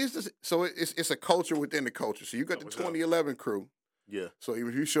it is this, so it's a culture within the culture. So you got the for sure. 2011 crew. yeah, So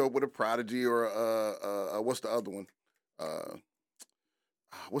if you show up with a Prodigy or what's the other one?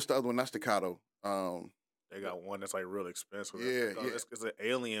 What's the other one? Not staccato. they got one that's like real expensive. Yeah, yeah. It's an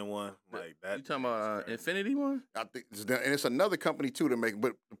alien one. Like that. you talking about Infinity one? I think and it's another company too to make.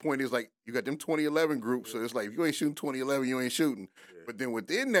 But the point is, like, you got them 2011 groups. So it's like if you ain't shooting 2011, you ain't shooting. Yeah. But then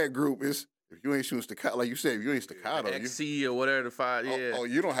within that group, it's If you ain't shooting staccato, like you said, if you ain't staccato, XC or whatever the five. Yeah. Oh,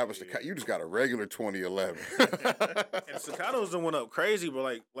 you don't have a staccato. You just got a regular 2011. And staccatos done went up crazy, but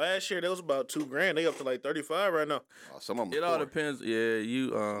like last year, that was about $2,000. They up to like 35 right now. Some of them. It all depends. Yeah, you.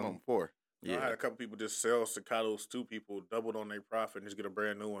 Some of them 4. Yeah. I had a couple people just sell staccatos to people, doubled on their profit, and just get a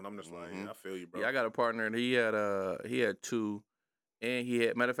brand new one. I'm just like, yeah, I feel you, bro. Yeah, I got a partner, and he had 2, and he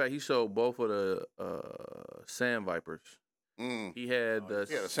had, matter of fact, he sold both of the Sand Vipers. He had a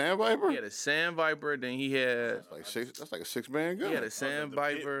Sand Viper. He had a Sand Viper. Then he had that's like a 6-man gun. He had a Sand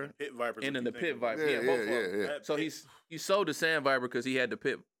Viper, Pit Viper, and then the Pit Viper. Yeah. So he sold the Sand Viper because he had the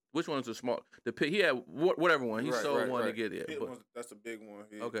Pit. Which one's the small? The Pit. He had whatever one. He sold one to get it. That's the big one.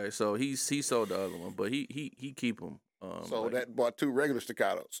 Yeah. Okay, so he sold the other one, but he keep them. So that bought 2 regular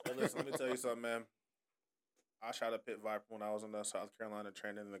staccatos. Well, listen, let me tell you something, man. I shot a Pit Viper when I was in South Carolina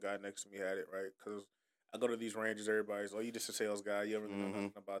training, and the guy next to me had it, right? Because I go to these ranges, everybody's, you just a sales guy. You don't really know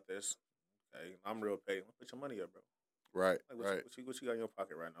nothing about this. Hey, I'm real paid. Put your money up, bro. Right, What you got in your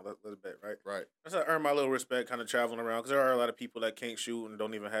pocket right now? Let's bet, right? Right. That's how I earn my little respect kind of traveling around, because there are a lot of people that can't shoot and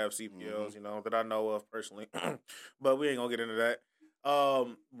don't even have CPLs, that I know of personally. But we ain't going to get into that.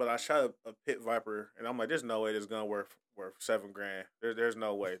 But I shot a Pit Viper, and I'm like, there's no way this gun worth $7,000. There's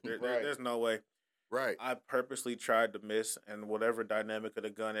no way. There's no way. Right. I purposely tried to miss, and whatever dynamic of the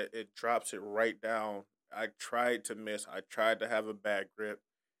gun, it drops it right down. I tried to miss. I tried to have a bad grip,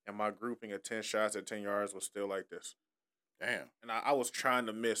 and my grouping of 10 shots at 10 yards was still like this. Damn. And I was trying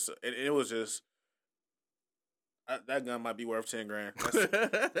to miss. It was just, that gun might be worth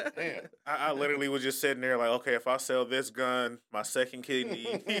 $10,000. Damn. I literally was just sitting there like, okay, if I sell this gun, my second kidney,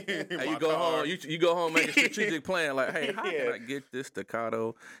 you go home. You go home, make a strategic plan. Like, hey, how can I get this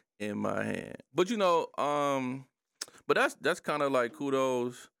staccato in my hand? But but that's kind of like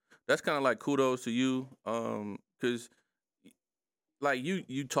kudos. That's kind of like kudos to you, because like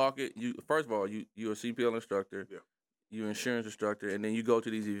you talk it. You first of all, you're a CPL instructor. Yeah. You're an insurance instructor, and then you go to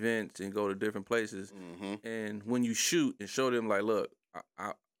these events and go to different places. And when you shoot and show them, like, look,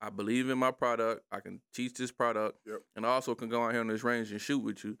 I believe in my product. I can teach this product, and I also can go out here on this range and shoot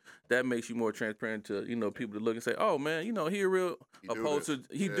with you. That makes you more transparent to people to look and say, oh man, he a real opposed to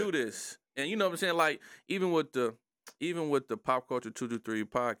do this, and you know what I'm saying. Like even with the Pop Culture 223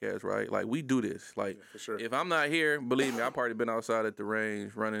 podcast, right? Like we do this. Like for sure. If I'm not here, believe me, I've probably been outside at the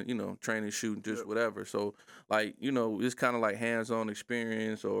range running, training, shooting, just whatever. So like, it's kind of like hands-on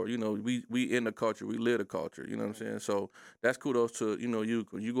experience, or we in the culture, we live the culture. You know what I'm saying? So that's kudos to you.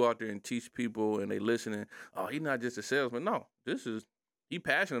 You go out there and teach people, and they listening. Oh, he's not just a salesman. No, he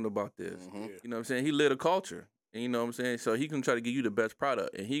passionate about this. You know what I'm saying? He live the culture, and you know what I'm saying. So he can try to give you the best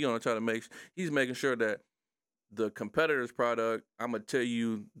product, and he's making sure that the competitor's product, I'm going to tell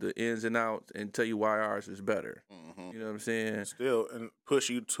you the ins and outs and tell you why ours is better. You know what I'm saying? Still, and push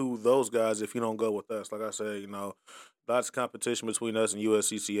you to those guys if you don't go with us. Like I said, lots of competition between us and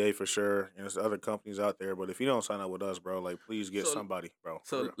USCCA for sure. And there's other companies out there. But if you don't sign up with us, bro, like, please get somebody, bro.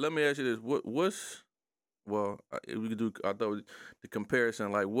 So let me ask you this. We could do, I thought, the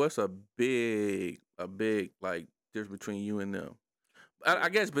comparison, like, what's a big, like, difference between you and them? I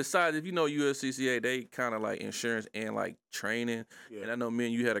guess besides, if USCCA, they kind of like insurance and like training. Yeah. And I know me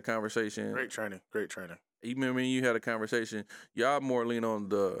and you had a conversation. Great training. You remember me and you had a conversation. Y'all more lean on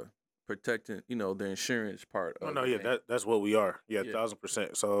the protecting, the insurance part. That's what we are. Yeah,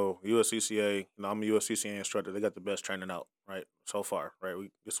 1,000%. So USCCA, I'm a USCCA instructor. They got the best training out, right, so far, right?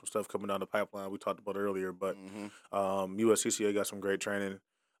 We get some stuff coming down the pipeline we talked about earlier, but USCCA got some great training,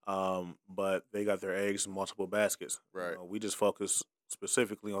 but they got their eggs in multiple baskets. Right. We just focus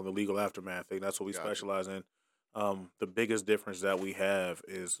specifically on the legal aftermath thing. That's what we specialize in. The biggest difference that we have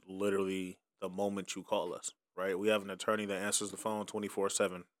is literally the moment you call us, right? We have an attorney that answers the phone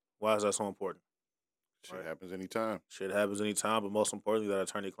 24/7. Why is that so important? Shit happens anytime. But most importantly, that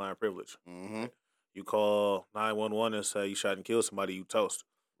attorney-client privilege. You call 911 and say you shot and killed somebody, you toast.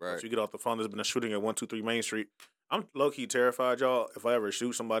 Right. If you get off the phone, there's been a shooting at 123 Main Street. I'm low-key terrified, y'all. If I ever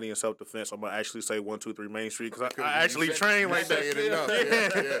shoot somebody in self-defense, I'm going to actually say 123 Main Street, because I actually train like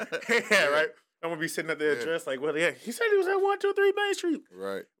that. Yeah, right? I'm going to be sitting at the address like, well, yeah, he said he was at 123 Main Street.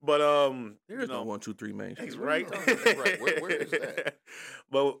 Right. But, there's no 123 Main Street. Right? Right. Where is that?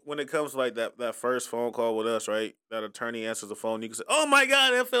 But when it comes to like that first phone call with us, right, that attorney answers the phone, you can say, oh, my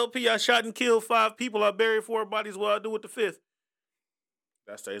God, FLP, I shot and killed 5 people. I buried 4 bodies. What I do with the 5th?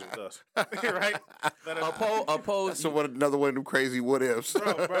 That stays with us, right? Opposed. So another one of them crazy what ifs,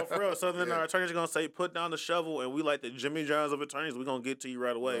 bro, for real. So then our attorneys are gonna say, "Put down the shovel," and we like the Jimmy Johns of attorneys. We're gonna get to you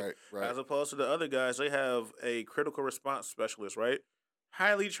right away. Right. As opposed to the other guys, they have a critical response specialist, right?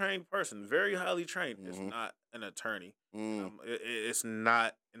 highly trained person, very highly trained. It's not an attorney. It's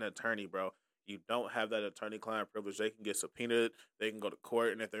not an attorney, bro. You don't have that attorney-client privilege. They can get subpoenaed. They can go to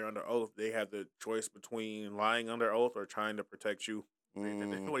court, and if they're under oath, they have the choice between lying under oath or trying to protect you. What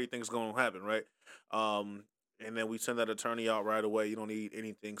do you think is going to happen, right? And then we send that attorney out right away. You don't need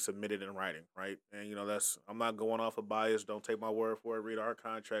anything submitted in writing, right? And, you know, I'm not going off of bias. Don't take my word for it. Read our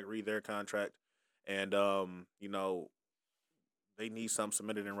contract, read their contract. And, you know, they need something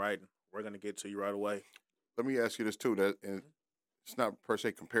submitted in writing. We're going to get to you right away. Let me ask you this, too. That it's not per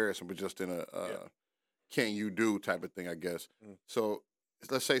se comparison, but just in a can you do type of thing, I guess. So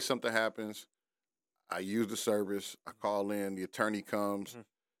let's say something happens. I use the service. I call in. The attorney comes.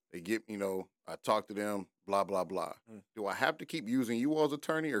 They get, you know, I talk to them, blah, blah, blah. Do I have to keep using you as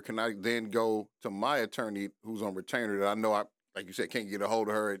attorney, or can I then go to my attorney who's on retainer that I know, like you said, can't get a hold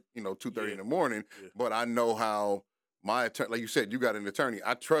of her at, you know, 2:30 in the morning, but I know how my attorney, like you said, you got an attorney.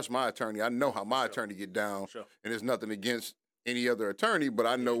 I trust my attorney. I know how my attorney get down, and there's nothing against any other attorney, but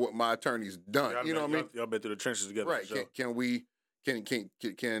I know what my attorney's done. You know what I mean? Y'all been through the trenches together. Right. Can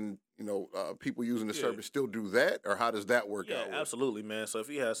you know, people using the service still do that, or how does that work out? Yeah, absolutely, man. So if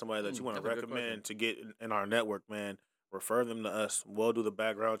you have somebody that you want to recommend to get in our network, man, refer them to us. We'll do the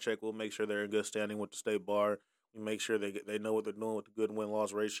background check. We'll make sure they're in good standing with the state bar. We make sure they know what they're doing with the good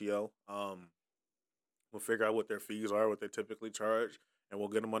win-loss ratio. We'll figure out what their fees are, what they typically charge, and we'll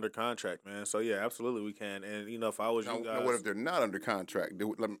get them under contract, man. So, yeah, absolutely we can. And, you know, if I was you guys... Now, what if they're not under contract?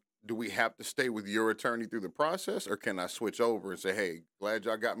 Do we have to stay with your attorney through the process, or can I switch over and say, hey, glad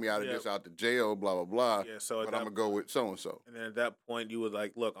y'all got me out of this, out the jail, blah, blah, blah, but I'm going to go with so-and-so? And then at that point, you was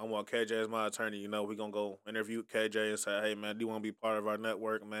like, look, I want KJ as my attorney. You know, we're going to go interview KJ and say, hey, man, do you want to be part of our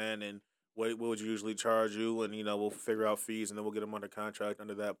network, man? And what would you usually charge you? And, you know, we'll figure out fees, and then we'll get them under contract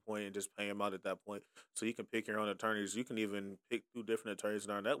under that point and just pay them out at that point. So you can pick your own attorneys. You can even pick 2 different attorneys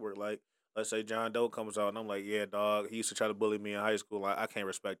in our network. Like, let's say John Doe comes out, and I'm like, yeah, dog, he used to try to bully me in high school. I can't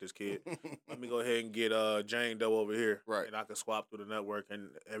respect this kid. Let me go ahead and get Jane Doe over here. Right. And I can swap through the network,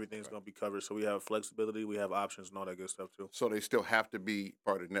 and everything's going to be covered. So we have flexibility. We have options and all that good stuff, too. So they still have to be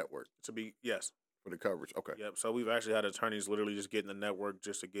part of the network? Yes. For the coverage, okay. Yep. So we've actually had attorneys literally just get in the network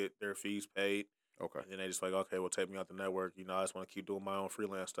just to get their fees paid. Okay. And then they just like, okay, well, take me out the network. You know, I just want to keep doing my own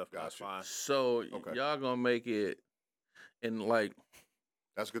freelance stuff. That's fine. So y'all going to make it in, like...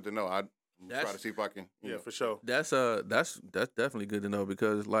 That's good to know. I'm try to see if I can. Yeah, for sure. That's definitely good to know,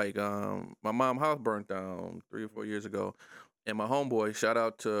 because like my mom's house burnt down 3 or 4 years ago, and my homeboy, shout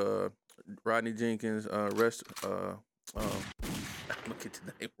out to Rodney Jenkins, I'm gonna get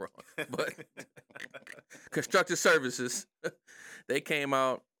the name wrong, but Constructive Services, they came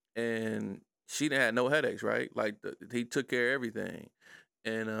out and she didn't have no headaches, right? Like he took care of everything,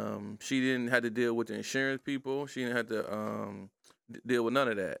 and she didn't have to deal with the insurance people. She didn't have to deal with none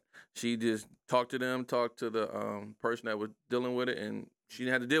of that. She just talked to the person that was dealing with it, and she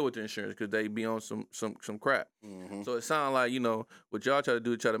didn't have to deal with the insurance because they be on some crap. So it sounded like, you know, what y'all try to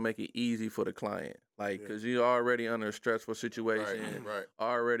do is try to make it easy for the client, like, because you're already under a stressful situation, right.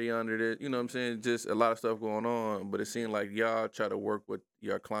 already under this, you know what I'm saying, just a lot of stuff going on. But it seemed like y'all try to work with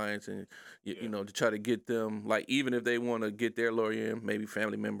your clients and you know, to try to get them, like, even if they want to get their lawyer in, maybe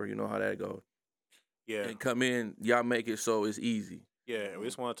family member, you know how that goes. Yeah, and come in, y'all make it so it's easy. Yeah, we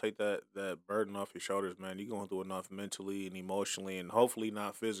just want to take that burden off your shoulders, man. You're going through enough mentally and emotionally, and hopefully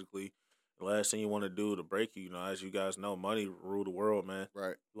not physically. The last thing you want to do to break you, you know, as you guys know, money rule the world, man.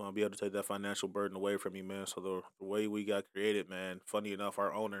 Right. You want to be able to take that financial burden away from you, man. So the way we got created, man, funny enough,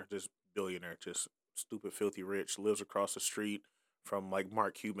 our owner, just billionaire, just stupid, filthy rich, lives across the street from, like,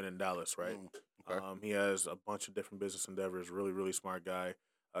 Mark Cuban in Dallas, right? Okay. He has a bunch of different business endeavors, really, really smart guy.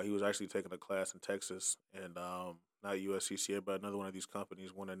 He was actually taking a class in Texas, and not USCCA, but another one of these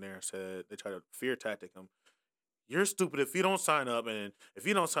companies went in there and said, they tried to fear tactic him. You're stupid if you don't sign up, and if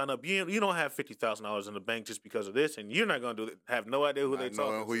you don't sign up, you don't have $50,000 in the bank just because of this, and you're not going to do it. Have no idea who they're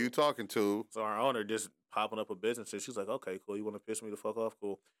talking to. Who you talking to. So our owner just popping up a business, and she's like, okay, cool, you want to piss me the fuck off?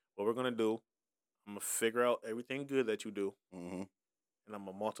 Cool. What we're going to do, I'm going to figure out everything good that you do, and I'm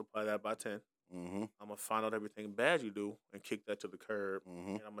going to multiply that by 10. I'm going to find out everything bad you do and kick that to the curb,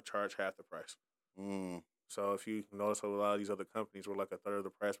 and I'm going to charge half the price. So if you notice a lot of these other companies, we're like a third of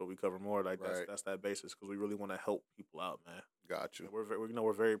the price, but we cover more. Like that's that basis, because we really want to help people out, man. Got you.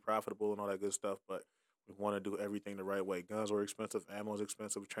 We're very profitable and all that good stuff, but we want to do everything the right way. Guns are expensive, ammo is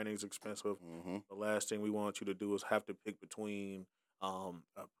expensive, training is expensive. The last thing we want you to do is have to pick between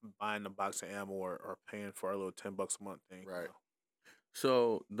buying a box of ammo or paying for our little $10 a month thing. Right. You know?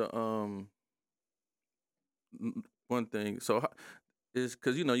 So the one thing, so is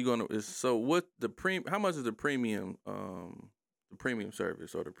because, you know, you're gonna, is so what the how much is the premium the premium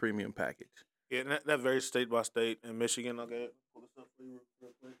service or the premium package. Yeah, and that varies state by state. In Michigan, okay, pull this up for you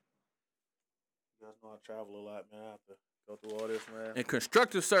real quick. You guys know I travel a lot, man. I have to go through all this, man. And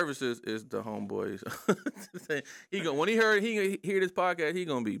constructive services is the homeboys. When he hear this podcast, he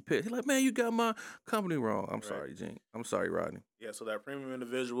gonna be pissed. He like, man, you got my company wrong. I'm sorry, Gene. I'm sorry, Rodney. Yeah, so that premium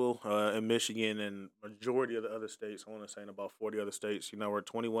individual in Michigan and majority of the other states, I want to say in about 40 other states, we're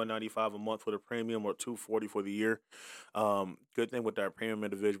 $21.95 a month for the premium or $240 for the year. Good thing with that premium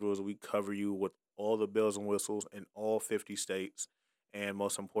individual is we cover you with all the bells and whistles in all 50 states. And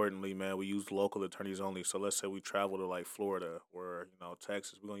most importantly, man, we use local attorneys only. So let's say we travel to like Florida or,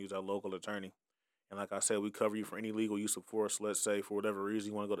 Texas, we're going to use our local attorney. And like I said, we cover you for any legal use of force. Let's say for whatever reason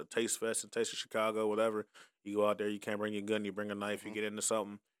you want to go to Taste Fest in Taste of Chicago, whatever. You go out there, you can't bring your gun, you bring a knife, you get into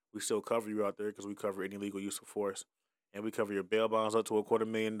something. We still cover you out there because we cover any legal use of force. And we cover your bail bonds up to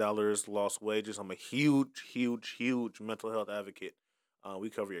 $250,000, lost wages. I'm a huge, huge, huge mental health advocate.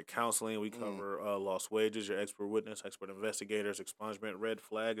 We cover your counseling. We cover lost wages, your expert witness, expert investigators, expungement, red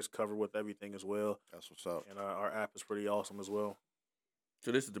flag is covered with everything as well. That's what's up. And our app is pretty awesome as well.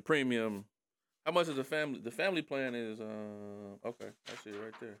 So this is the premium. How much is the family? The family plan is okay. That's it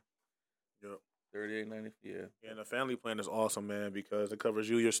right there. Yep. $38.90. Yeah. And the family plan is awesome, man, because it covers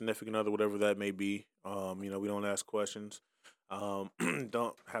you, your significant other, whatever that may be. We don't ask questions.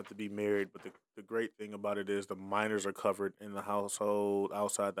 Don't have to be married, but the great thing about it is the minors are covered in the household,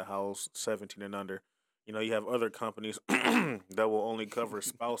 outside the house, 17 and under. You have other companies that will only cover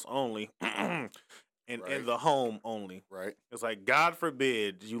spouse only. And in the home only. Right. It's like, God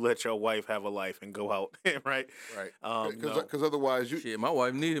forbid you let your wife have a life and go out, right? Right. Because otherwise Shit, my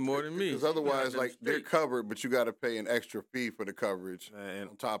wife needed more than me. Because otherwise, like, they're covered, but you got to pay an extra fee for the coverage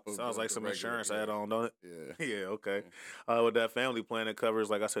on top of sounds like some regular, insurance add-on, don't it? Yeah. Yeah, okay. With that family plan, it covers,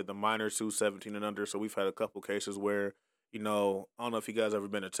 like I said, the minors who 17 and under. So we've had a couple cases where, I don't know if you guys ever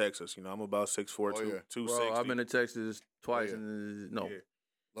been to Texas. I'm about 6'4", 260. Bro, I've been to Texas twice. Yeah. And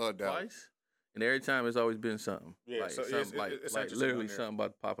Love that. Twice? And every time it's always been something. Yeah, like, so something it's like literally something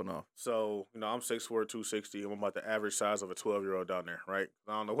about popping off. So, I'm 6'4", 260. I'm about the average size of a 12-year-old down there, right?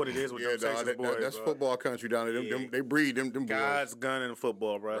 I don't know what it is with them Texas boys. That's football country down there. They breed them boys. God's gun in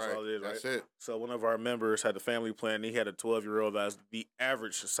football, bro. That's all it is, right? That's it. So one of our members had a family plan. He had a 12-year-old that's the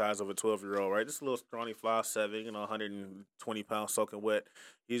average size of a 12-year-old, right? Just a little scrawny 5'7", 120 pounds soaking wet.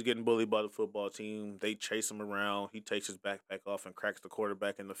 He's getting bullied by the football team. They chase him around. He takes his backpack off and cracks the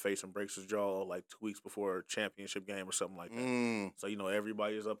quarterback in the face and breaks his jaw like 2 weeks before a championship game or something like that. So,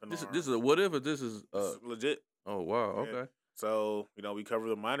 everybody is up in this. arms. This is a what if, or this is legit. Oh, wow. Okay. So, we cover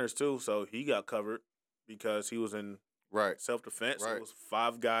the minors too. So he got covered because he was in self-defense. Right. It was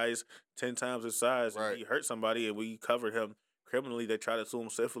 5 guys, 10 times his size. And he hurt somebody, and we covered him criminally. They tried to sue him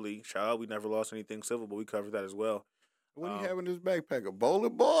civilly. Shout out, we never lost anything civil, but we covered that as well. What do you have in this backpack? A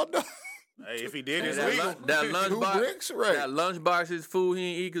bowling ball? Hey, if he did, it's that legal. That lunchbox, bricks, right? That lunchbox is food he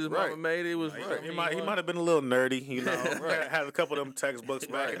didn't eat because his mama made it. Was He might have been a little nerdy, Had a couple of them textbooks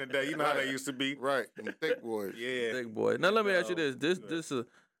back in the day. You know how they used to be. Right, them thick boys. Yeah, thick boy. Now let me ask you this. This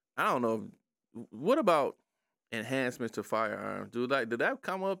I don't know. What about enhancements to firearms? Did that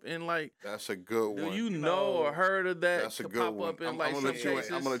come up in like? That's a good one. Do you know or heard of that? That's a good one. I'm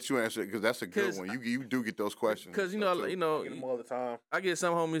gonna let you answer it because that's a good one. You do get those questions. Because I get them all the time. I get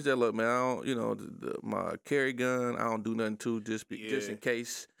some homies that look, man. I don't, my carry gun. I don't do nothing to just in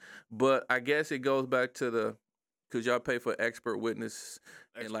case. But I guess it goes back to because y'all pay for expert witness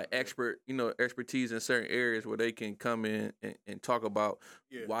and like expertise in certain areas where they can come in and talk about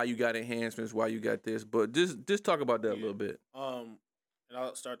why you got enhancements, why you got this. But just talk about that a little bit. And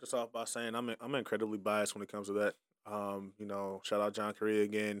I'll start this off by saying I'm incredibly biased when it comes to that. Shout out John Correa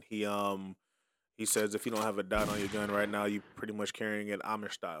again. He says if you don't have a dot on your gun right now, you pretty much carrying it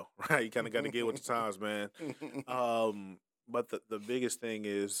Amish style, right? You kind of got to get with the times, man. But the biggest thing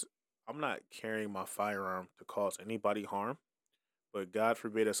is I'm not carrying my firearm to cause anybody harm. But God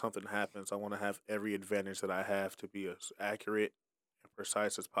forbid if something happens, I want to have every advantage that I have to be as accurate and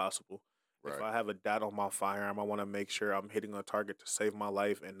precise as possible. Right. If I have a dot on my firearm, I want to make sure I'm hitting a target to save my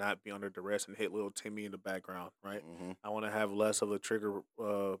life and not be under duress and hit little Timmy in the background, right? Mm-hmm. I want to have less of a trigger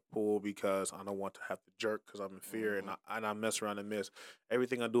pull because I don't want to have to jerk because I'm in fear and I mess around and miss.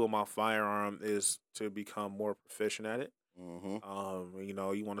 Everything I do with my firearm is to become more proficient at it. Mm-hmm.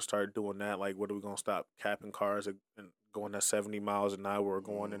 You want to start doing that. Like, what are we going to stop capping cars and going at 70 miles an hour or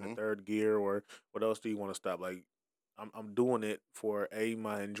going in the third gear? Or what else do you want to stop? Like, I'm doing it for A,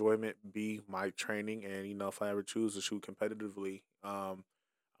 my enjoyment, B, my training, and if I ever choose to shoot competitively, I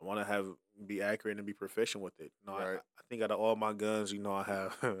want to be accurate and be proficient with it. I think out of all my guns, I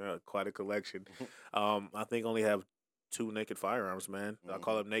have quite a collection. I think I only have 2 naked firearms, man. I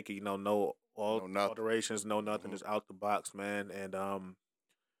call them naked. No No nothing. alterations, no nothing. Just out the box, man. And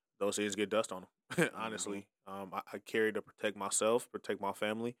those things get dust on them. Honestly, I carry to protect myself, protect my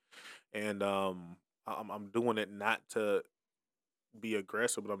family, and I'm doing it not to be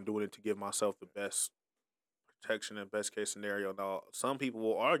aggressive, but I'm doing it to give myself the best protection and best case scenario. Now, some people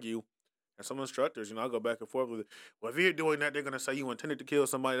will argue, and some instructors, I go back and forth with it. Well, if you're doing that, they're gonna say you intended to kill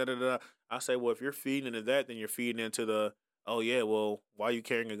somebody. Da, da, da. I say, well, if you're feeding into that, then you're feeding into the, oh yeah, well, why are you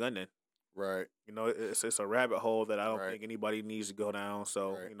carrying a gun then? Right. It's a rabbit hole that I don't think anybody needs to go down.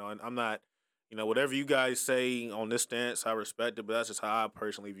 So and I'm not, whatever you guys say on this stance, I respect it, but that's just how I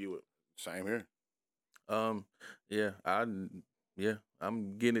personally view it. Same here. I'm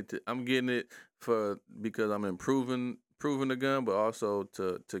getting it because I'm improving the gun, but also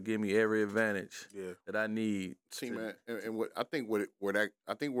to give me every advantage that I need. See, man, and what I think where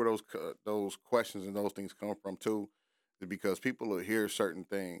those questions and those things come from too, is because people will hear certain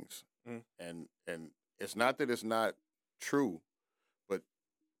things, and it's not that it's not true, but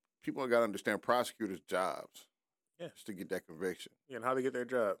people got to understand prosecutors' jobs. Yeah, is to get that conviction. Yeah, and how they get their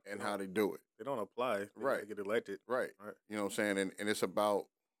job. And how they do it. They don't apply. They get elected. Right. You know what I'm saying? And it's about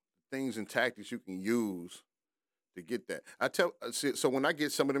things and tactics you can use to get that. So when I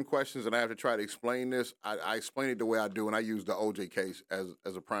get some of them questions and I have to try to explain this, I explain it the way I do, and I use the OJ case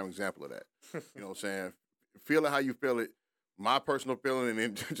as a prime example of that. You know what I'm saying? Feel it how you feel it. My personal feeling, and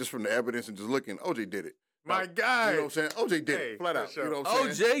then just from the evidence and just looking, OJ did it. My guy. You know what I'm saying? OJ did it, flat out. Sure. You know what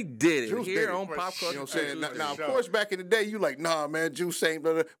I'm saying? OJ did it Juice here did it. on Pop Culture. You know what I'm saying? Now, of course, back in the day, you like, nah, man, Juice ain't,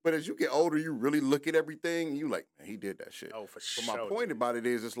 blah, blah. But as you get older, you really look at everything, and you like, man, he did that shit. Oh, for sure. But my point about it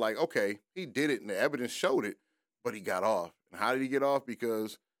is, it's like, okay, he did it, and the evidence showed it, but he got off. And how did he get off?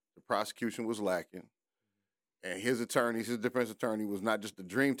 Because the prosecution was lacking. And his defense attorney was not just the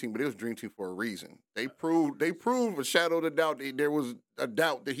dream team, but it was dream team for a reason. They proved a shadow of a doubt. There was a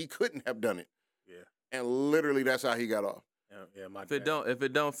doubt that he couldn't have done it. Yeah. And literally, that's how he got off. Yeah, if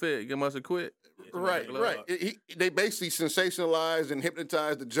it don't fit, you must have quit. Right. They basically sensationalized and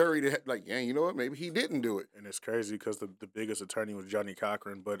hypnotized the jury to you know what? Maybe he didn't do it. And it's crazy because the biggest attorney was Johnny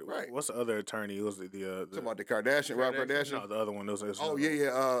Cochran, but what's the other attorney? It was the talking about the Kardashian, Rob Kardashian. No, the other one.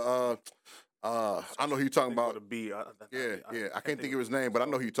 I know who you're talking about. I I can't think of his name, but I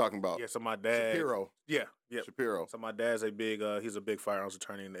know who you're talking about. Yeah, so my dad. Shapiro. Yeah. Shapiro. So my dad's he's a big firearms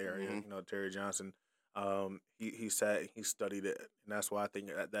attorney in the area. Terry Johnson. He studied it, and that's why I think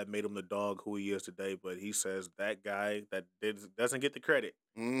that made him the dog who he is today. But he says that guy that doesn't get the credit.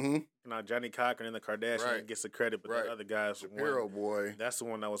 Now Johnny Cochran and the Kardashian gets the credit, but the other guys, Shapiro boy, that's the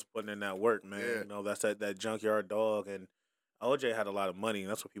one that was putting in that work, man. Yeah. That's that junkyard dog, and OJ had a lot of money,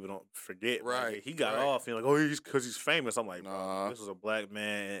 and that's what people don't forget. Right, he got off, because he's famous. I'm like, bro, this was a black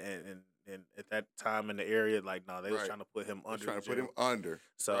man, and at that time in the area, they was trying to put him under. Trying to put him under.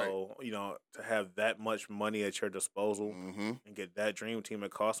 So, to have that much money at your disposal and get that dream team,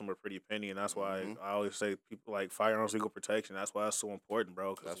 it cost them a pretty penny. And that's why I always say people like firearms legal protection, that's why it's so important,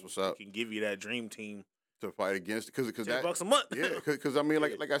 bro. That's what's up. It can give you that dream team to fight against it. Because $10 a month. Yeah, because I mean,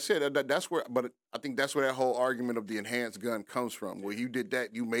 like I said, that's where, but I think that's where that whole argument of the enhanced gun comes from. Where you did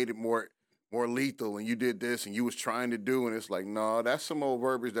that, you made it more lethal, and you did this, and you was trying to do, and it's like, no, that's some old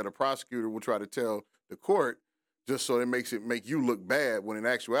verbiage that a prosecutor will try to tell the court just so it make you look bad, when in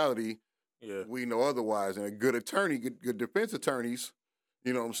actuality, we know otherwise. And a good attorney, good defense attorneys,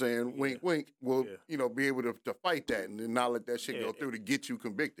 you know what I'm saying, wink, wink, will, be able to fight that and then not let that shit go through to get you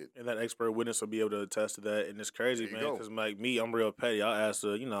convicted. And that expert witness will be able to attest to that. And it's crazy, man, because like me, I'm real petty. I'll ask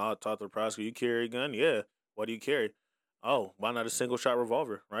I'll talk to the prosecutor, you carry a gun? Yeah. What do you carry? Oh, why not a single shot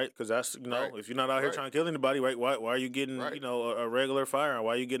revolver, right? Because that's, if you're not out here trying to kill anybody, right? Why are you getting, a regular firearm?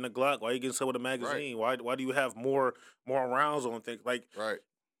 Why are you getting a Glock? Why are you getting someone with a magazine? Why do you have more rounds on things?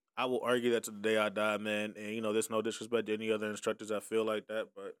 I will argue that to the day I die, man. And, there's no disrespect to any other instructors that feel like that,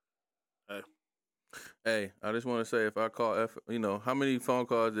 but hey. Hey, I just want to say, if I call how many phone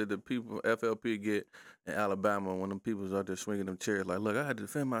calls did the people FLP get in Alabama when them people was out there swinging them chairs? Like, look, I had to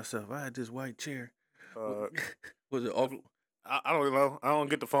defend myself. I had this white chair. Was it awful? I don't know. I don't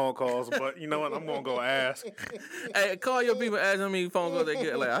get the phone calls, but you know what? I'm gonna go ask. Hey, call your people, ask how many phone calls they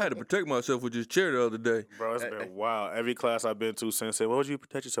get. Like, I had to protect myself with this chair the other day. Bro, it's been wild. Every class I've been to since said, "What would you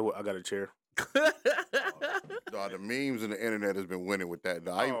protect yourself with?" I got a chair. The memes and the internet has been winning with that.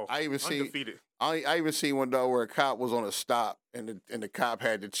 I even seen undefeated. I even seen one where a cop was on a stop and the cop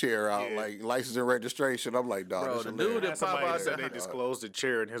had the chair out, like license and registration. I'm like, dog, Bro, this the hilarious. dude that pop Somebody out said there. they disclosed the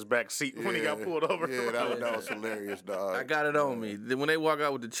chair in his back seat when he got pulled over. Yeah, that was hilarious, dog. I got it on me. Then when they walk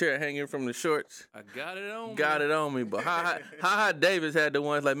out with the chair hanging from the shorts, I got it on. got it on me. But how Davis had the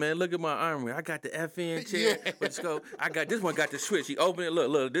ones like, man, look at my armory. I got the FN chair with the scope. I got this one. Got the switch. He opened it.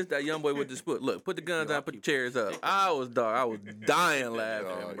 Look. This that young boy with the split. Look, put the guns down. Put the chairs up. I was dying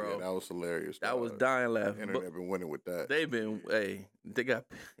laughing, bro. Yeah, that was hilarious. I was dog. dying laughing. Internet been winning with that. They got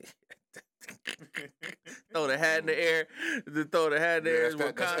throw the hat in the air. Throw the hat in the air.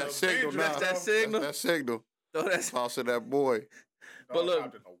 That's that signal now. That's that signal. That's that signal. Throw that. Tossing that boy. But look,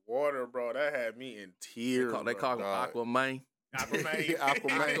 in the water, bro, that had me in tears. They call him dog. Aquaman. Aquaman.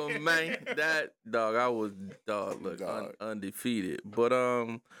 Aquaman. That dog, I was Dog. undefeated. But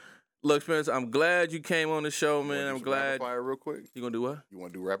look, Spencer, I'm glad you came on the show, man. I'm glad. Rapid fire real quick. You gonna do what? You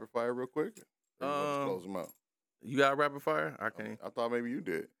want to do rapid fire real quick? Or you want to close them out? You got rapid fire? I can't. I thought maybe you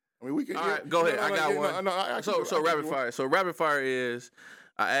did. I mean, we can. All right, go ahead. I got one. So rapid fire. So rapid fire is,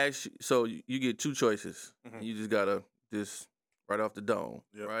 I ask you. So you get two choices. Mhm. You just gotta just right off the dome,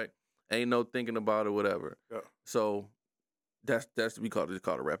 Yep. right? Ain't no thinking about it, whatever. Yep. So that's we call it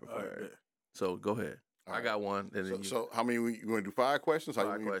a rapid fire. bet. So go ahead. All I right. got one. And then So how many? You want to do 5 questions? How you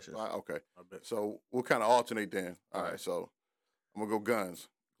 5 want- questions. Okay. I bet. So we'll kind of alternate then. All All right. right. So I'm gonna go guns.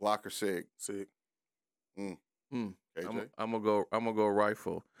 Glock or Sig? Sick. KJ. I'm gonna go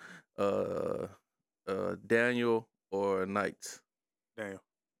rifle. Daniel or Knights. Damn.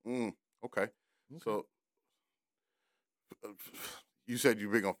 Okay. So you said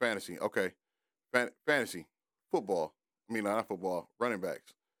you're big on fantasy. Okay. Fantasy. Football. I mean, not football. Running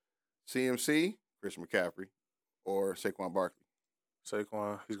backs. CMC, Christian McCaffrey, or Saquon Barkley.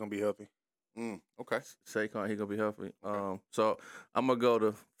 Saquon, he's gonna be healthy. Okay. Saquon, he gonna be healthy. So I'm gonna go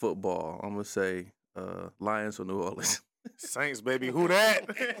to football. I'm gonna say Lions or New Orleans. Saints, baby. Who that?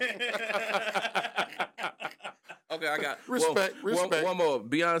 Okay, I got Respect. One more.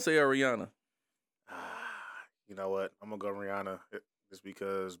 Beyonce or Rihanna? You know what? I'm gonna go Rihanna just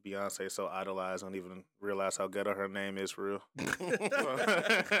because Beyonce is so idolized. I don't even realize how ghetto her name is for real.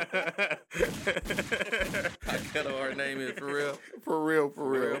 How ghetto her name is for real. For real.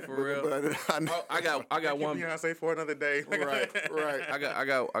 But I got one. Beyonce for another day. Right.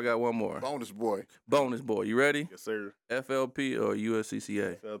 I got one more. Bonus boy. Bonus boy. You ready? Yes, sir. FLP or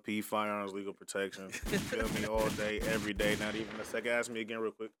USCCA? FLP, firearms, legal protection. Feel me all day, every day. Not even a second. Ask me again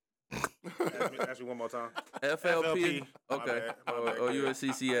real quick. Ask me one more time. FLP. My Okay. bad, my bad. Or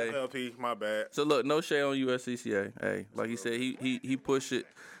USCCA. FLP, my bad. So look, no shade on USCCA. Hey, like he said, he pushed it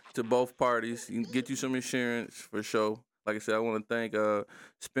to both parties. He can get you some insurance for sure. Like I said, I want to thank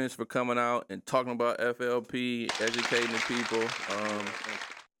Spence for coming out and talking about FLP, educating the people.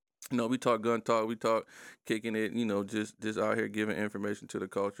 We talk gun talk, we talk kicking it. Just out here giving information to the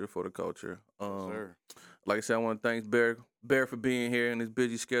culture for the culture. Sir. Like I said, I want to thank Bear for being here in his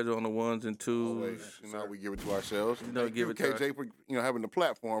busy schedule on the ones and twos. Always. We give it to ourselves. Give it to KJ for having the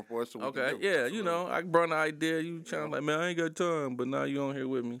platform for us. So we Okay, can yeah, I brought an idea. You trying like, man, I ain't got time, but now you on here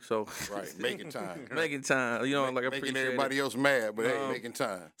with me, so Right, making time. making time. Like I Making appreciate everybody else mad, but hey, making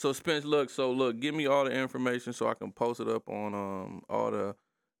time. So Spence, look, give me all the information so I can post it up on all the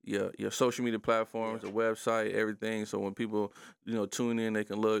your social media platforms, the website, everything. So when people tune in, they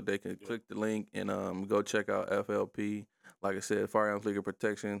can look, they can click the link and go check out FLP. Like I said, firearms legal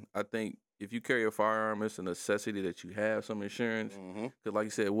protection. I think if you carry a firearm, it's a necessity that you have some insurance. Because like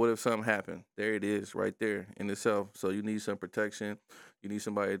you said, what if something happened? There it is, right there in itself. So you need some protection. You need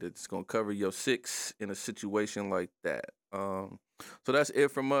somebody that's gonna cover your 6 in a situation like that. So that's it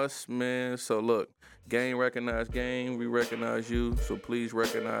from us, man. So look, game recognize game. We recognize you. So please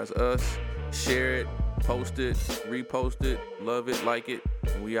recognize us. Share it, post it, repost it, love it, like it,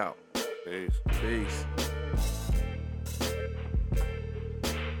 and we out. Peace. Peace.